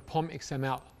still on the POM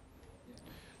XML.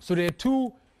 So there are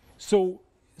two. So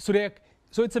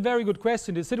it's a very good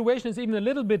question. The situation is even a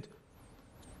little bit.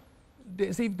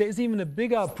 There's even a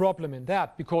bigger problem in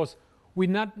that, because we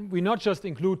not just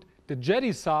include the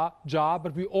Jigsaw jar,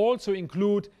 but we also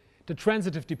include the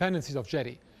transitive dependencies of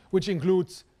Jetty, which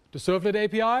includes the servlet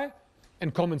API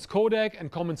and commons codec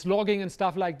and commons logging and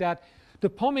stuff like that. The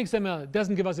POM XML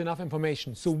doesn't give us enough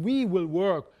information, so we will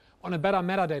work on a better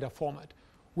metadata format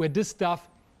where this stuff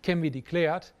can be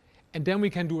declared, and then we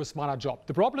can do a smarter job.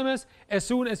 The problem is, as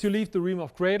soon as you leave the realm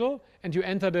of Gradle and you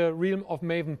enter the realm of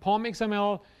Maven POM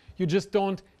XML, you just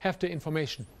don't have the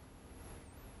information.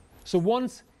 So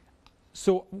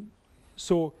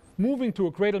moving to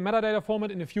a Gradle metadata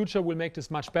format in the future will make this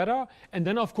much better. And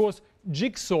then, of course,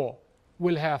 Jigsaw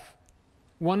will have,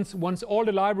 once all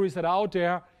the libraries that are out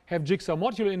there have Jigsaw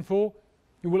module info,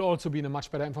 you will also be in a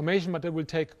much better information, but it will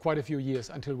take quite a few years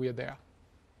until we are there.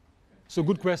 So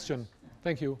good question.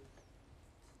 Thank you.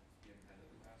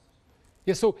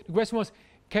 Yeah, so the question was,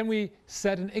 can we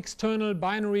set an external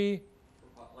binary?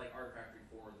 Like artifactory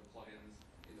for the plugins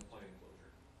in the plugin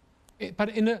closure. But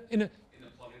in a in the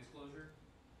plugins closure.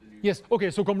 Yes. Okay.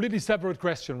 So completely separate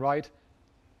question, right?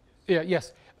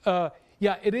 Yes. Yeah. Yes.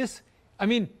 Yeah. It is. I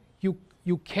mean,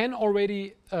 you can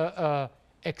already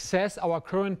access our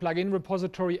current plugin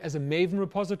repository as a Maven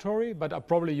repository, but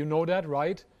probably you know that,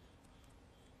 right?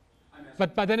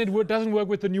 But then it doesn't work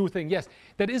with the new thing. Yes,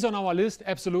 that is on our list,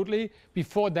 absolutely.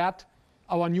 Before that,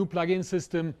 our new plugin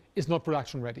system is not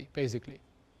production ready, basically.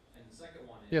 And the second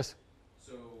one is, yes.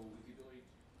 So with the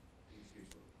ability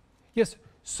to, yes,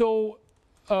 so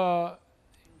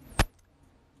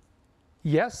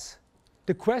yes,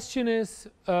 the question is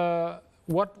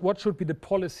what should be the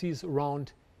policies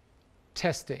around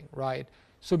testing, right?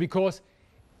 So because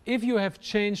if you have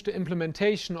changed the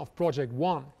implementation of project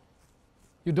 1,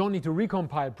 you don't need to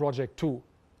recompile project 2,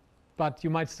 but you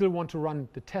might still want to run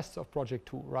the tests of project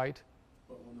 2, right?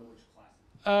 But we'll know which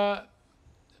class.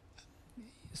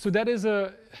 So that is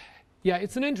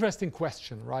it's an interesting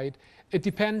question, right? It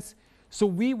depends. So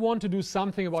we want to do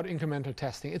something about incremental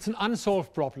testing. It's an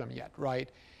unsolved problem yet, right?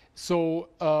 So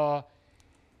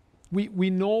we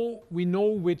know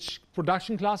which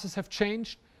production classes have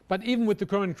changed, but even with the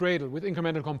current Gradle, with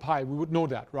incremental compile, we would know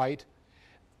that, right?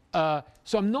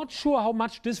 So I'm not sure how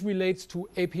much this relates to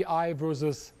API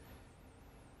versus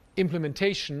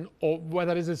implementation, or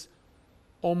whether this is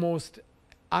almost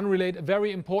unrelated,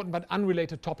 very important but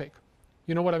unrelated topic.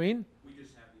 You know what I mean? We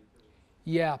just have the ability.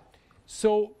 Yeah.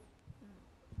 So,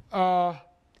 I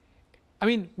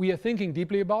mean, we are thinking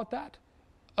deeply about that,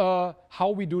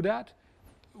 how we do that,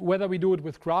 whether we do it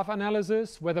with graph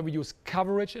analysis, whether we use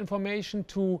coverage information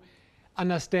to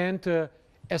understand the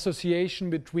association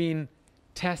between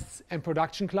tests and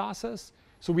production classes.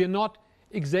 So we are not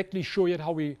exactly sure yet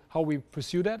how we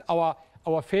pursue that.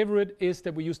 Our favorite is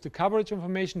that we use the coverage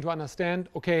information to understand,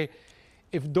 okay,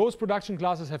 if those production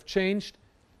classes have changed,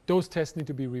 those tests need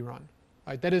to be rerun.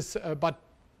 Right? That is, but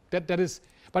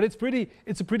it's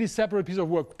a pretty separate piece of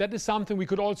work. That is something we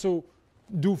could also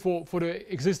do for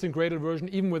the existing Gradle version,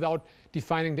 even without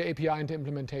defining the API into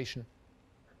implementation.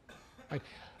 Right?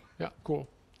 Yeah, cool.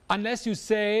 Unless you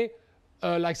say,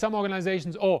 like some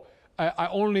organizations, I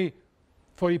only,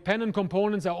 for dependent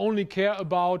components, I only care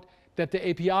about that the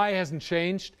API hasn't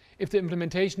changed. If the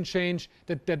implementation changed,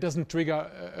 that doesn't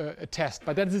trigger a test.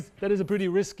 But that is a pretty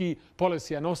risky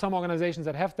policy. I know some organizations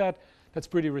that have that. That's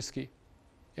pretty risky.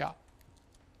 Yeah.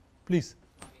 Please.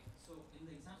 Okay. So in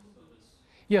the example service.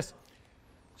 Yes.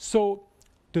 So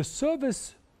the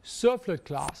service servlet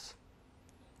class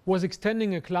was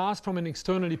extending a class from an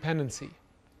external dependency.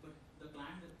 But the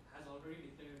client has already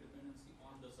declared dependency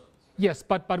on the service. Right? Yes,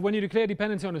 but when you declare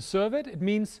dependency on a servlet, it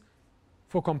means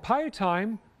for compile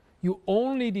time, you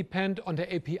only depend on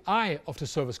the API of the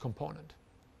service component.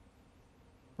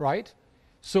 Right?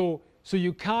 So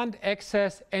you can't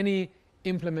access any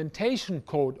implementation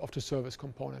code of the service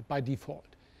component by default.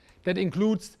 That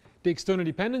includes the external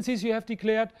dependencies you have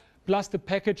declared, plus the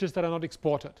packages that are not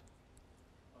exported.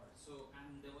 All right. So,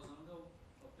 and there was another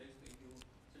place where you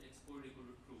said export equal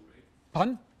to true, right?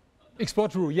 Pardon?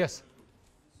 Export true, yes.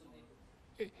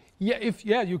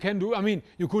 Yeah, you can do. I mean,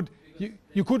 you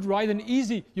could write an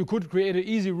easy, you could create an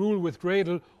easy rule with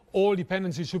Gradle. All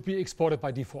dependencies should be exported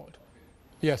by default. Okay.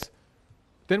 Yes.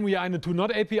 Then we are in a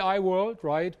not API world,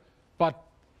 right? But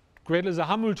Gradle is a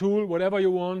humble tool. Whatever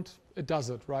you want, it does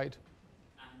it, right?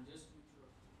 And just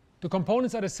the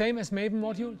components are the same as Maven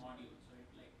modules?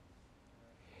 Right?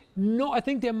 No, I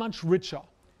think they're much richer.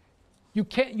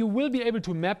 You will be able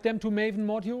to map them to Maven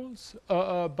modules,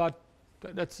 but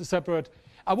that's a separate.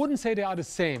 I wouldn't say they are the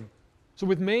same. So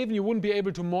with Maven, you wouldn't be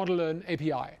able to model an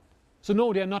API. So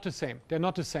no, they're not the same. They're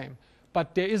not the same.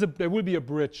 But there will be a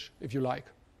bridge, if you like.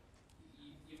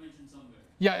 You mentioned somewhere.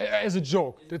 Yeah, as a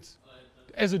joke.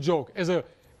 As a joke,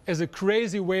 as a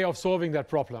crazy way of solving that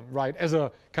problem, right? As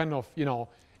a kind of,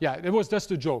 yeah, it was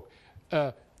just a joke.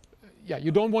 Yeah,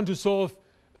 you don't want to solve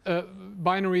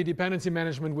binary dependency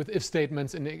management with if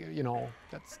statements, and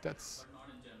that's. But not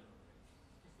in general.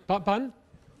 Pardon?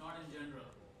 Not in general.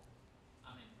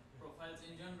 I mean, profiles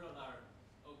in general are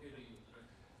okay to use,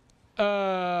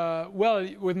 right? Well,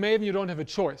 with Maven you don't have a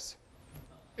choice.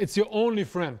 It's your only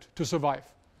friend to survive,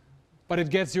 but it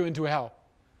gets you into hell.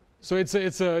 So it's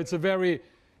a very,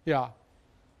 yeah.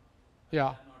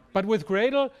 But with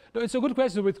Gradle, no, it's a good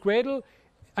question. With Gradle,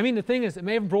 I mean, the thing is, a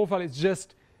Maven profile is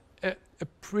just a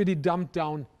pretty dumbed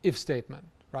down if statement,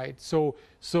 right? So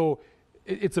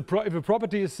it's if a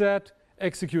property is set,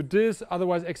 execute this,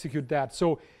 otherwise execute that.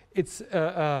 So it's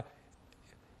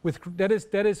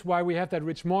that is why we have that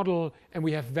rich model and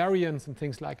we have variants and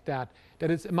things like that.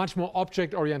 That is a much more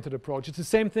object-oriented approach. It's the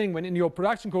same thing when in your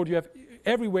production code you have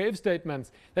everywhere if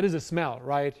statements. That is a smell,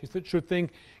 right? You should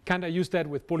think, can't I use that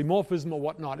with polymorphism or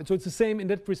whatnot? And so it's the same in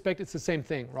that respect. It's the same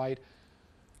thing, right?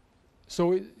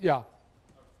 So yeah,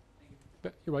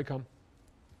 you're welcome.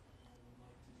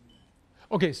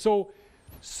 Okay, so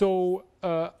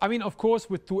I mean, of course,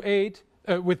 with 2.8.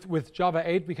 With Java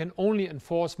 8, we can only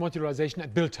enforce modularization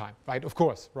at build time, right? Of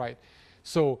course, right?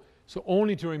 So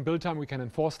only during build time we can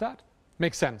enforce that.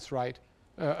 Makes sense, right?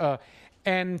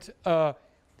 And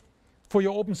for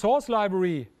your open source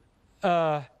library,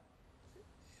 I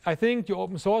think your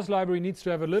open source library needs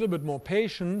to have a little bit more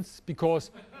patience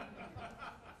because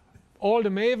all the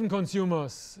Maven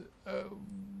consumers,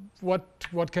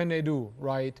 what can they do,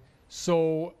 right?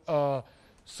 So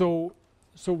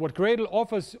what Gradle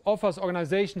offers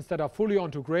organizations that are fully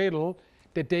onto Gradle,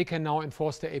 that they can now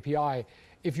enforce the API.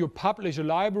 If you publish a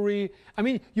library, I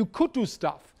mean, you could do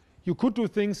stuff. You could do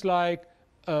things like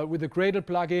with the Gradle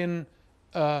plugin,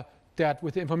 that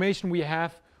with the information we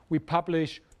have, we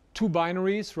publish two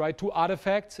binaries, right? Two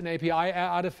artifacts, an API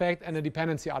artifact and a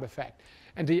dependency artifact.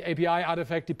 And the API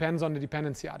artifact depends on the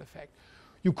dependency artifact.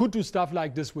 You could do stuff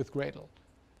like this with Gradle.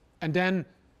 And then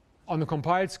on the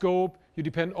compiled scope, you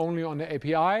depend only on the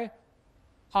API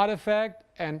artifact,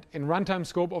 and in runtime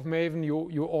scope of Maven,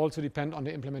 you also depend on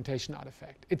the implementation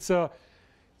artifact. It's a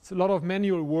lot of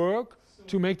manual work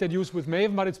to make that use with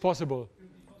Maven, but it's possible.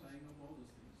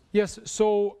 Yes,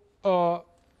 so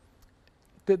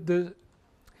that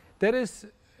is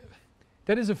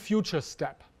a future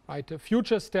step, right? The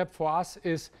future step for us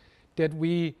is that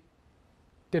we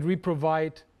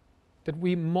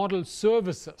model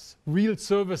services, real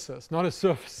services, not a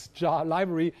service jar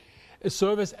library, a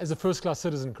service as a first-class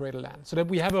citizen Gradle land. So that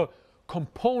we have a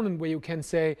component where you can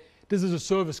say, this is a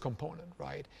service component,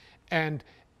 right? And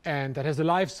that has a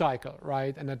life cycle,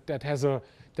 right? And that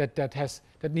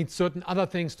needs certain other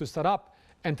things to start up,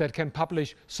 and that can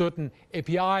publish certain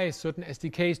APIs, certain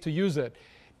SDKs to use it.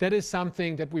 That is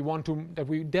something that we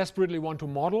desperately want to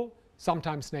model,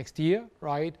 sometimes next year,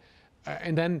 right?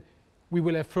 And then we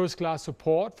will have first-class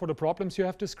support for the problems you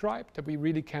have described, that we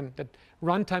really can, that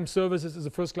runtime services is a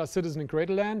first-class citizen in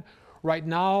Gradle land. Right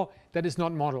now, that is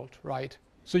not modeled, right?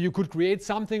 So you could create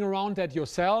something around that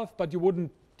yourself, but you wouldn't,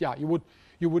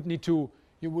 you would need to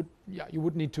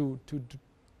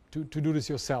do this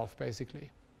yourself, basically.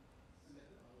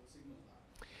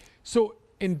 So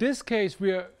in this case,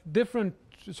 we are different.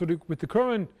 So with the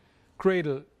current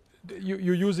Gradle,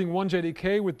 you're using one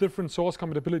JDK with different source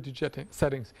compatibility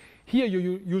settings. Here,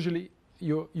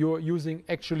 you're using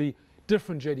actually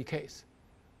different JDKs,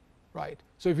 right?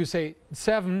 So if you say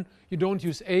 7, you don't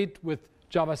use 8 with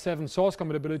Java 7 source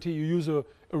compatibility. You use a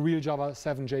real Java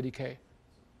 7 JDK.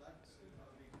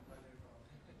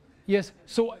 Yes.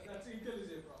 So.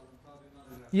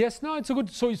 Yes. No. It's a good.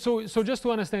 So just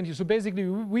to understand you. So basically,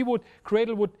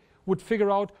 Gradle would figure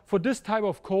out for this type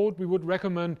of code, we would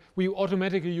recommend we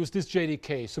automatically use this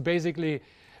JDK. So basically,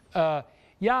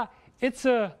 yeah, it's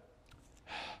a.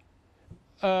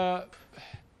 I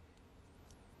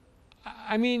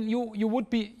mean,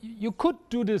 you could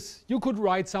do this. You could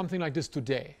write something like this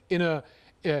today in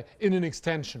an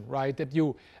extension, right? That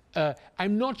you.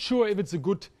 I'm not sure if it's a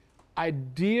good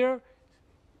idea.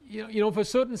 You know, for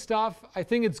certain stuff, I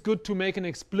think it's good to make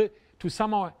an to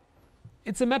somehow.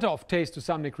 It's a matter of taste to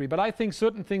some degree, but I think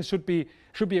certain things should be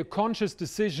a conscious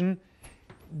decision.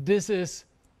 This is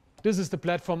the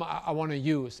platform I want to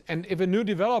use. And if a new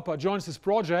developer joins this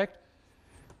project,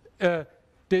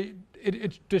 they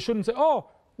shouldn't say, oh,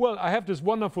 well, I have this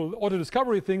wonderful auto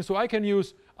discovery thing, so I can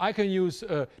use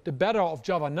the better of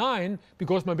Java 9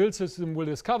 because my build system will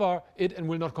discover it and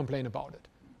will not complain about it.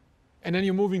 And then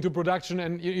you're moving to production,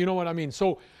 and you know what I mean.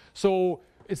 So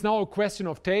it's now a question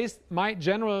of taste. My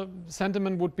general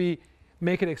sentiment would be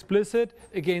make it explicit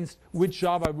against which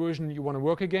Java version you want to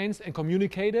work against and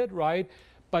communicate it, right?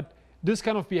 But this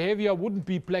kind of behavior wouldn't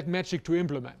be black magic to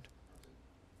implement,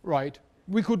 right?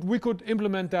 We could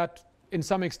implement that in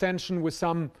some extension with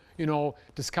some,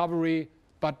 discovery,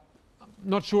 but I'm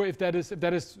not sure if that is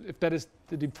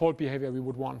the default behavior we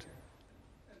would want.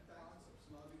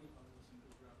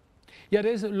 Yeah,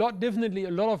 there's definitely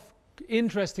a lot of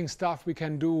interesting stuff we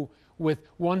can do with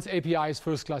once API is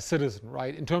first-class citizen,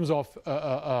 right? In terms of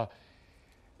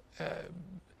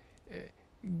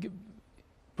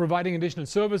providing additional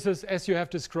services, as you have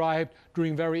described,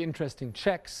 doing very interesting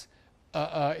checks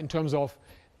in terms of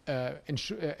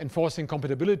enforcing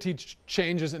compatibility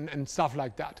changes and stuff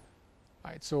like that,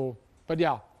 right? So, but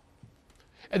yeah.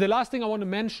 And the last thing I want to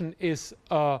mention is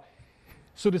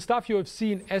So the stuff you have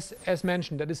seen, as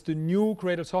mentioned, that is the new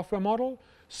Gradle software model.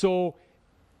 So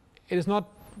it is not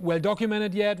well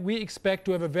documented yet. We expect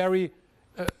to have a very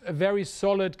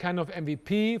solid kind of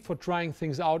MVP for trying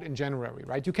things out in January,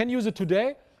 right? You can use it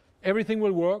today. Everything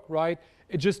will work, right?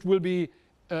 It just will be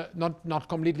not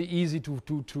completely easy to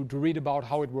read about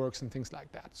how it works and things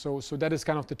like that. So that is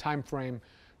kind of the time frame,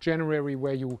 January,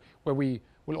 where we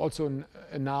will also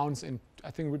announce in,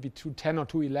 I think it would be 2.10 or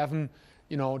 2.11,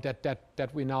 you know, that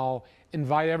we now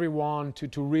invite everyone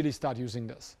to really start using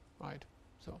this, right?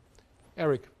 So,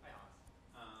 Eric. Hi,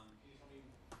 Hans. Can you tell me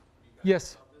what you guys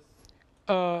Yes.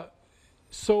 about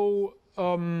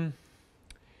this?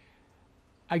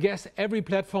 I guess every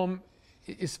platform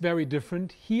is very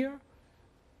different here.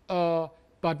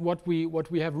 But what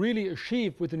we have really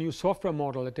achieved with the new software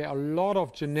model, that there are a lot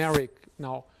of generic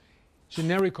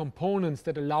components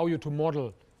that allow you to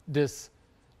model this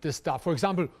stuff. For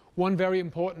example, one very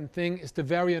important thing is the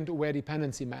variant-aware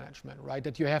dependency management, right?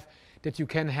 That you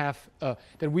can have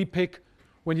that we pick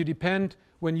when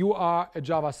you are a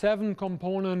Java 7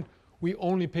 component, we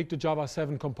only pick the Java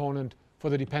 7 component for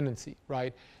the dependency,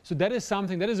 right? So that is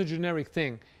something, that is a generic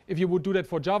thing. If you would do that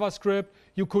for JavaScript,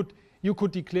 you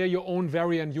could declare your own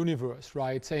variant universe,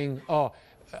 right? Saying, oh,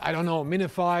 I don't know,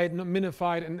 minified,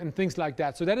 and things like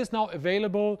that. So that is now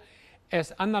available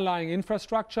as underlying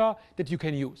infrastructure that you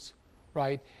can use,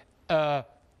 right?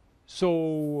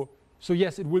 So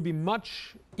yes, it will be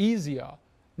much easier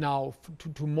now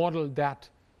to model that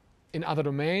in other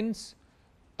domains.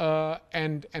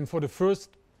 And for the first,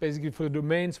 basically for the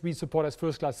domains we support as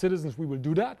first-class citizens, we will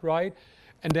do that, right?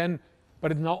 And then,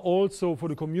 but it's now also for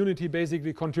the community,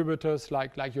 basically contributors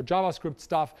like your JavaScript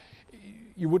stuff,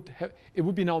 it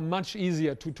would be now much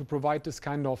easier to provide this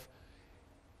kind of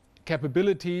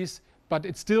capabilities, but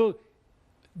it's still,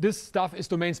 this stuff is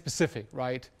domain specific,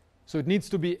 right? So it needs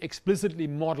to be explicitly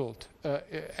modeled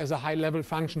as a high-level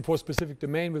function for a specific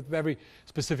domain with very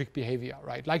specific behavior,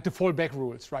 right? Like the fallback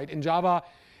rules, right? In Java,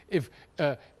 if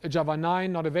Java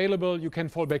 9 not available, you can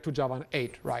fall back to Java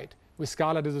 8, right? With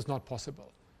Scala, this is not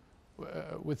possible.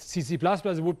 With C++,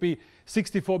 it would be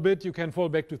 64-bit, you can fall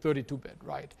back to 32-bit,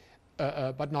 right?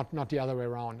 But not the other way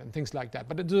around and things like that.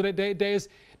 But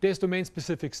there's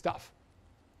domain-specific stuff.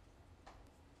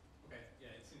 Okay, yeah,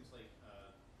 it seems like,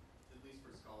 at least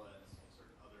for Scala and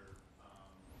certain other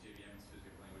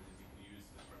JVM-specific languages, you can use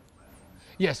this sort of platform.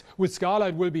 Yes, with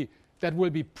Scala, that will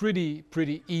be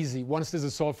pretty easy. Once this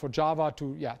is solved for Java,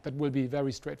 that will be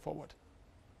very straightforward.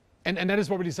 And that is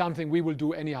probably something we will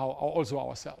do anyhow, also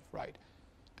ourselves, right?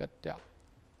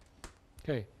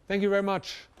 Okay, thank you very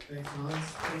much. Thanks, Hans.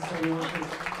 Thanks,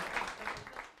 everyone.